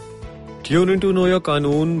are. Tune into Know Your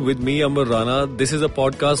Qanoon with me, Amit Varma. This is a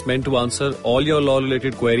podcast meant to answer all your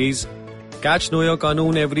law-related queries. Catch Know Your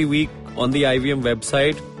Qanoon every week on the IVM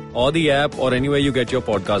website or the app or anywhere you get your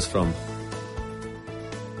podcast from.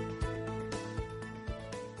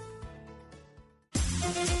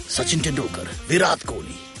 Sachin Tendulkar, Virat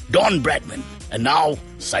Kohli, Don Bradman, and now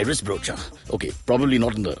Cyrus Brocha. Okay, probably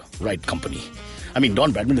not in the right company. I mean,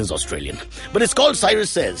 Don Bradman is Australian. But it's called Cyrus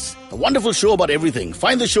Says, a wonderful show about everything.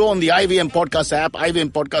 Find the show on the IVM Podcast app,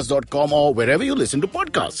 ivmpodcast.com, or wherever you listen to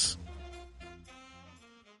podcasts.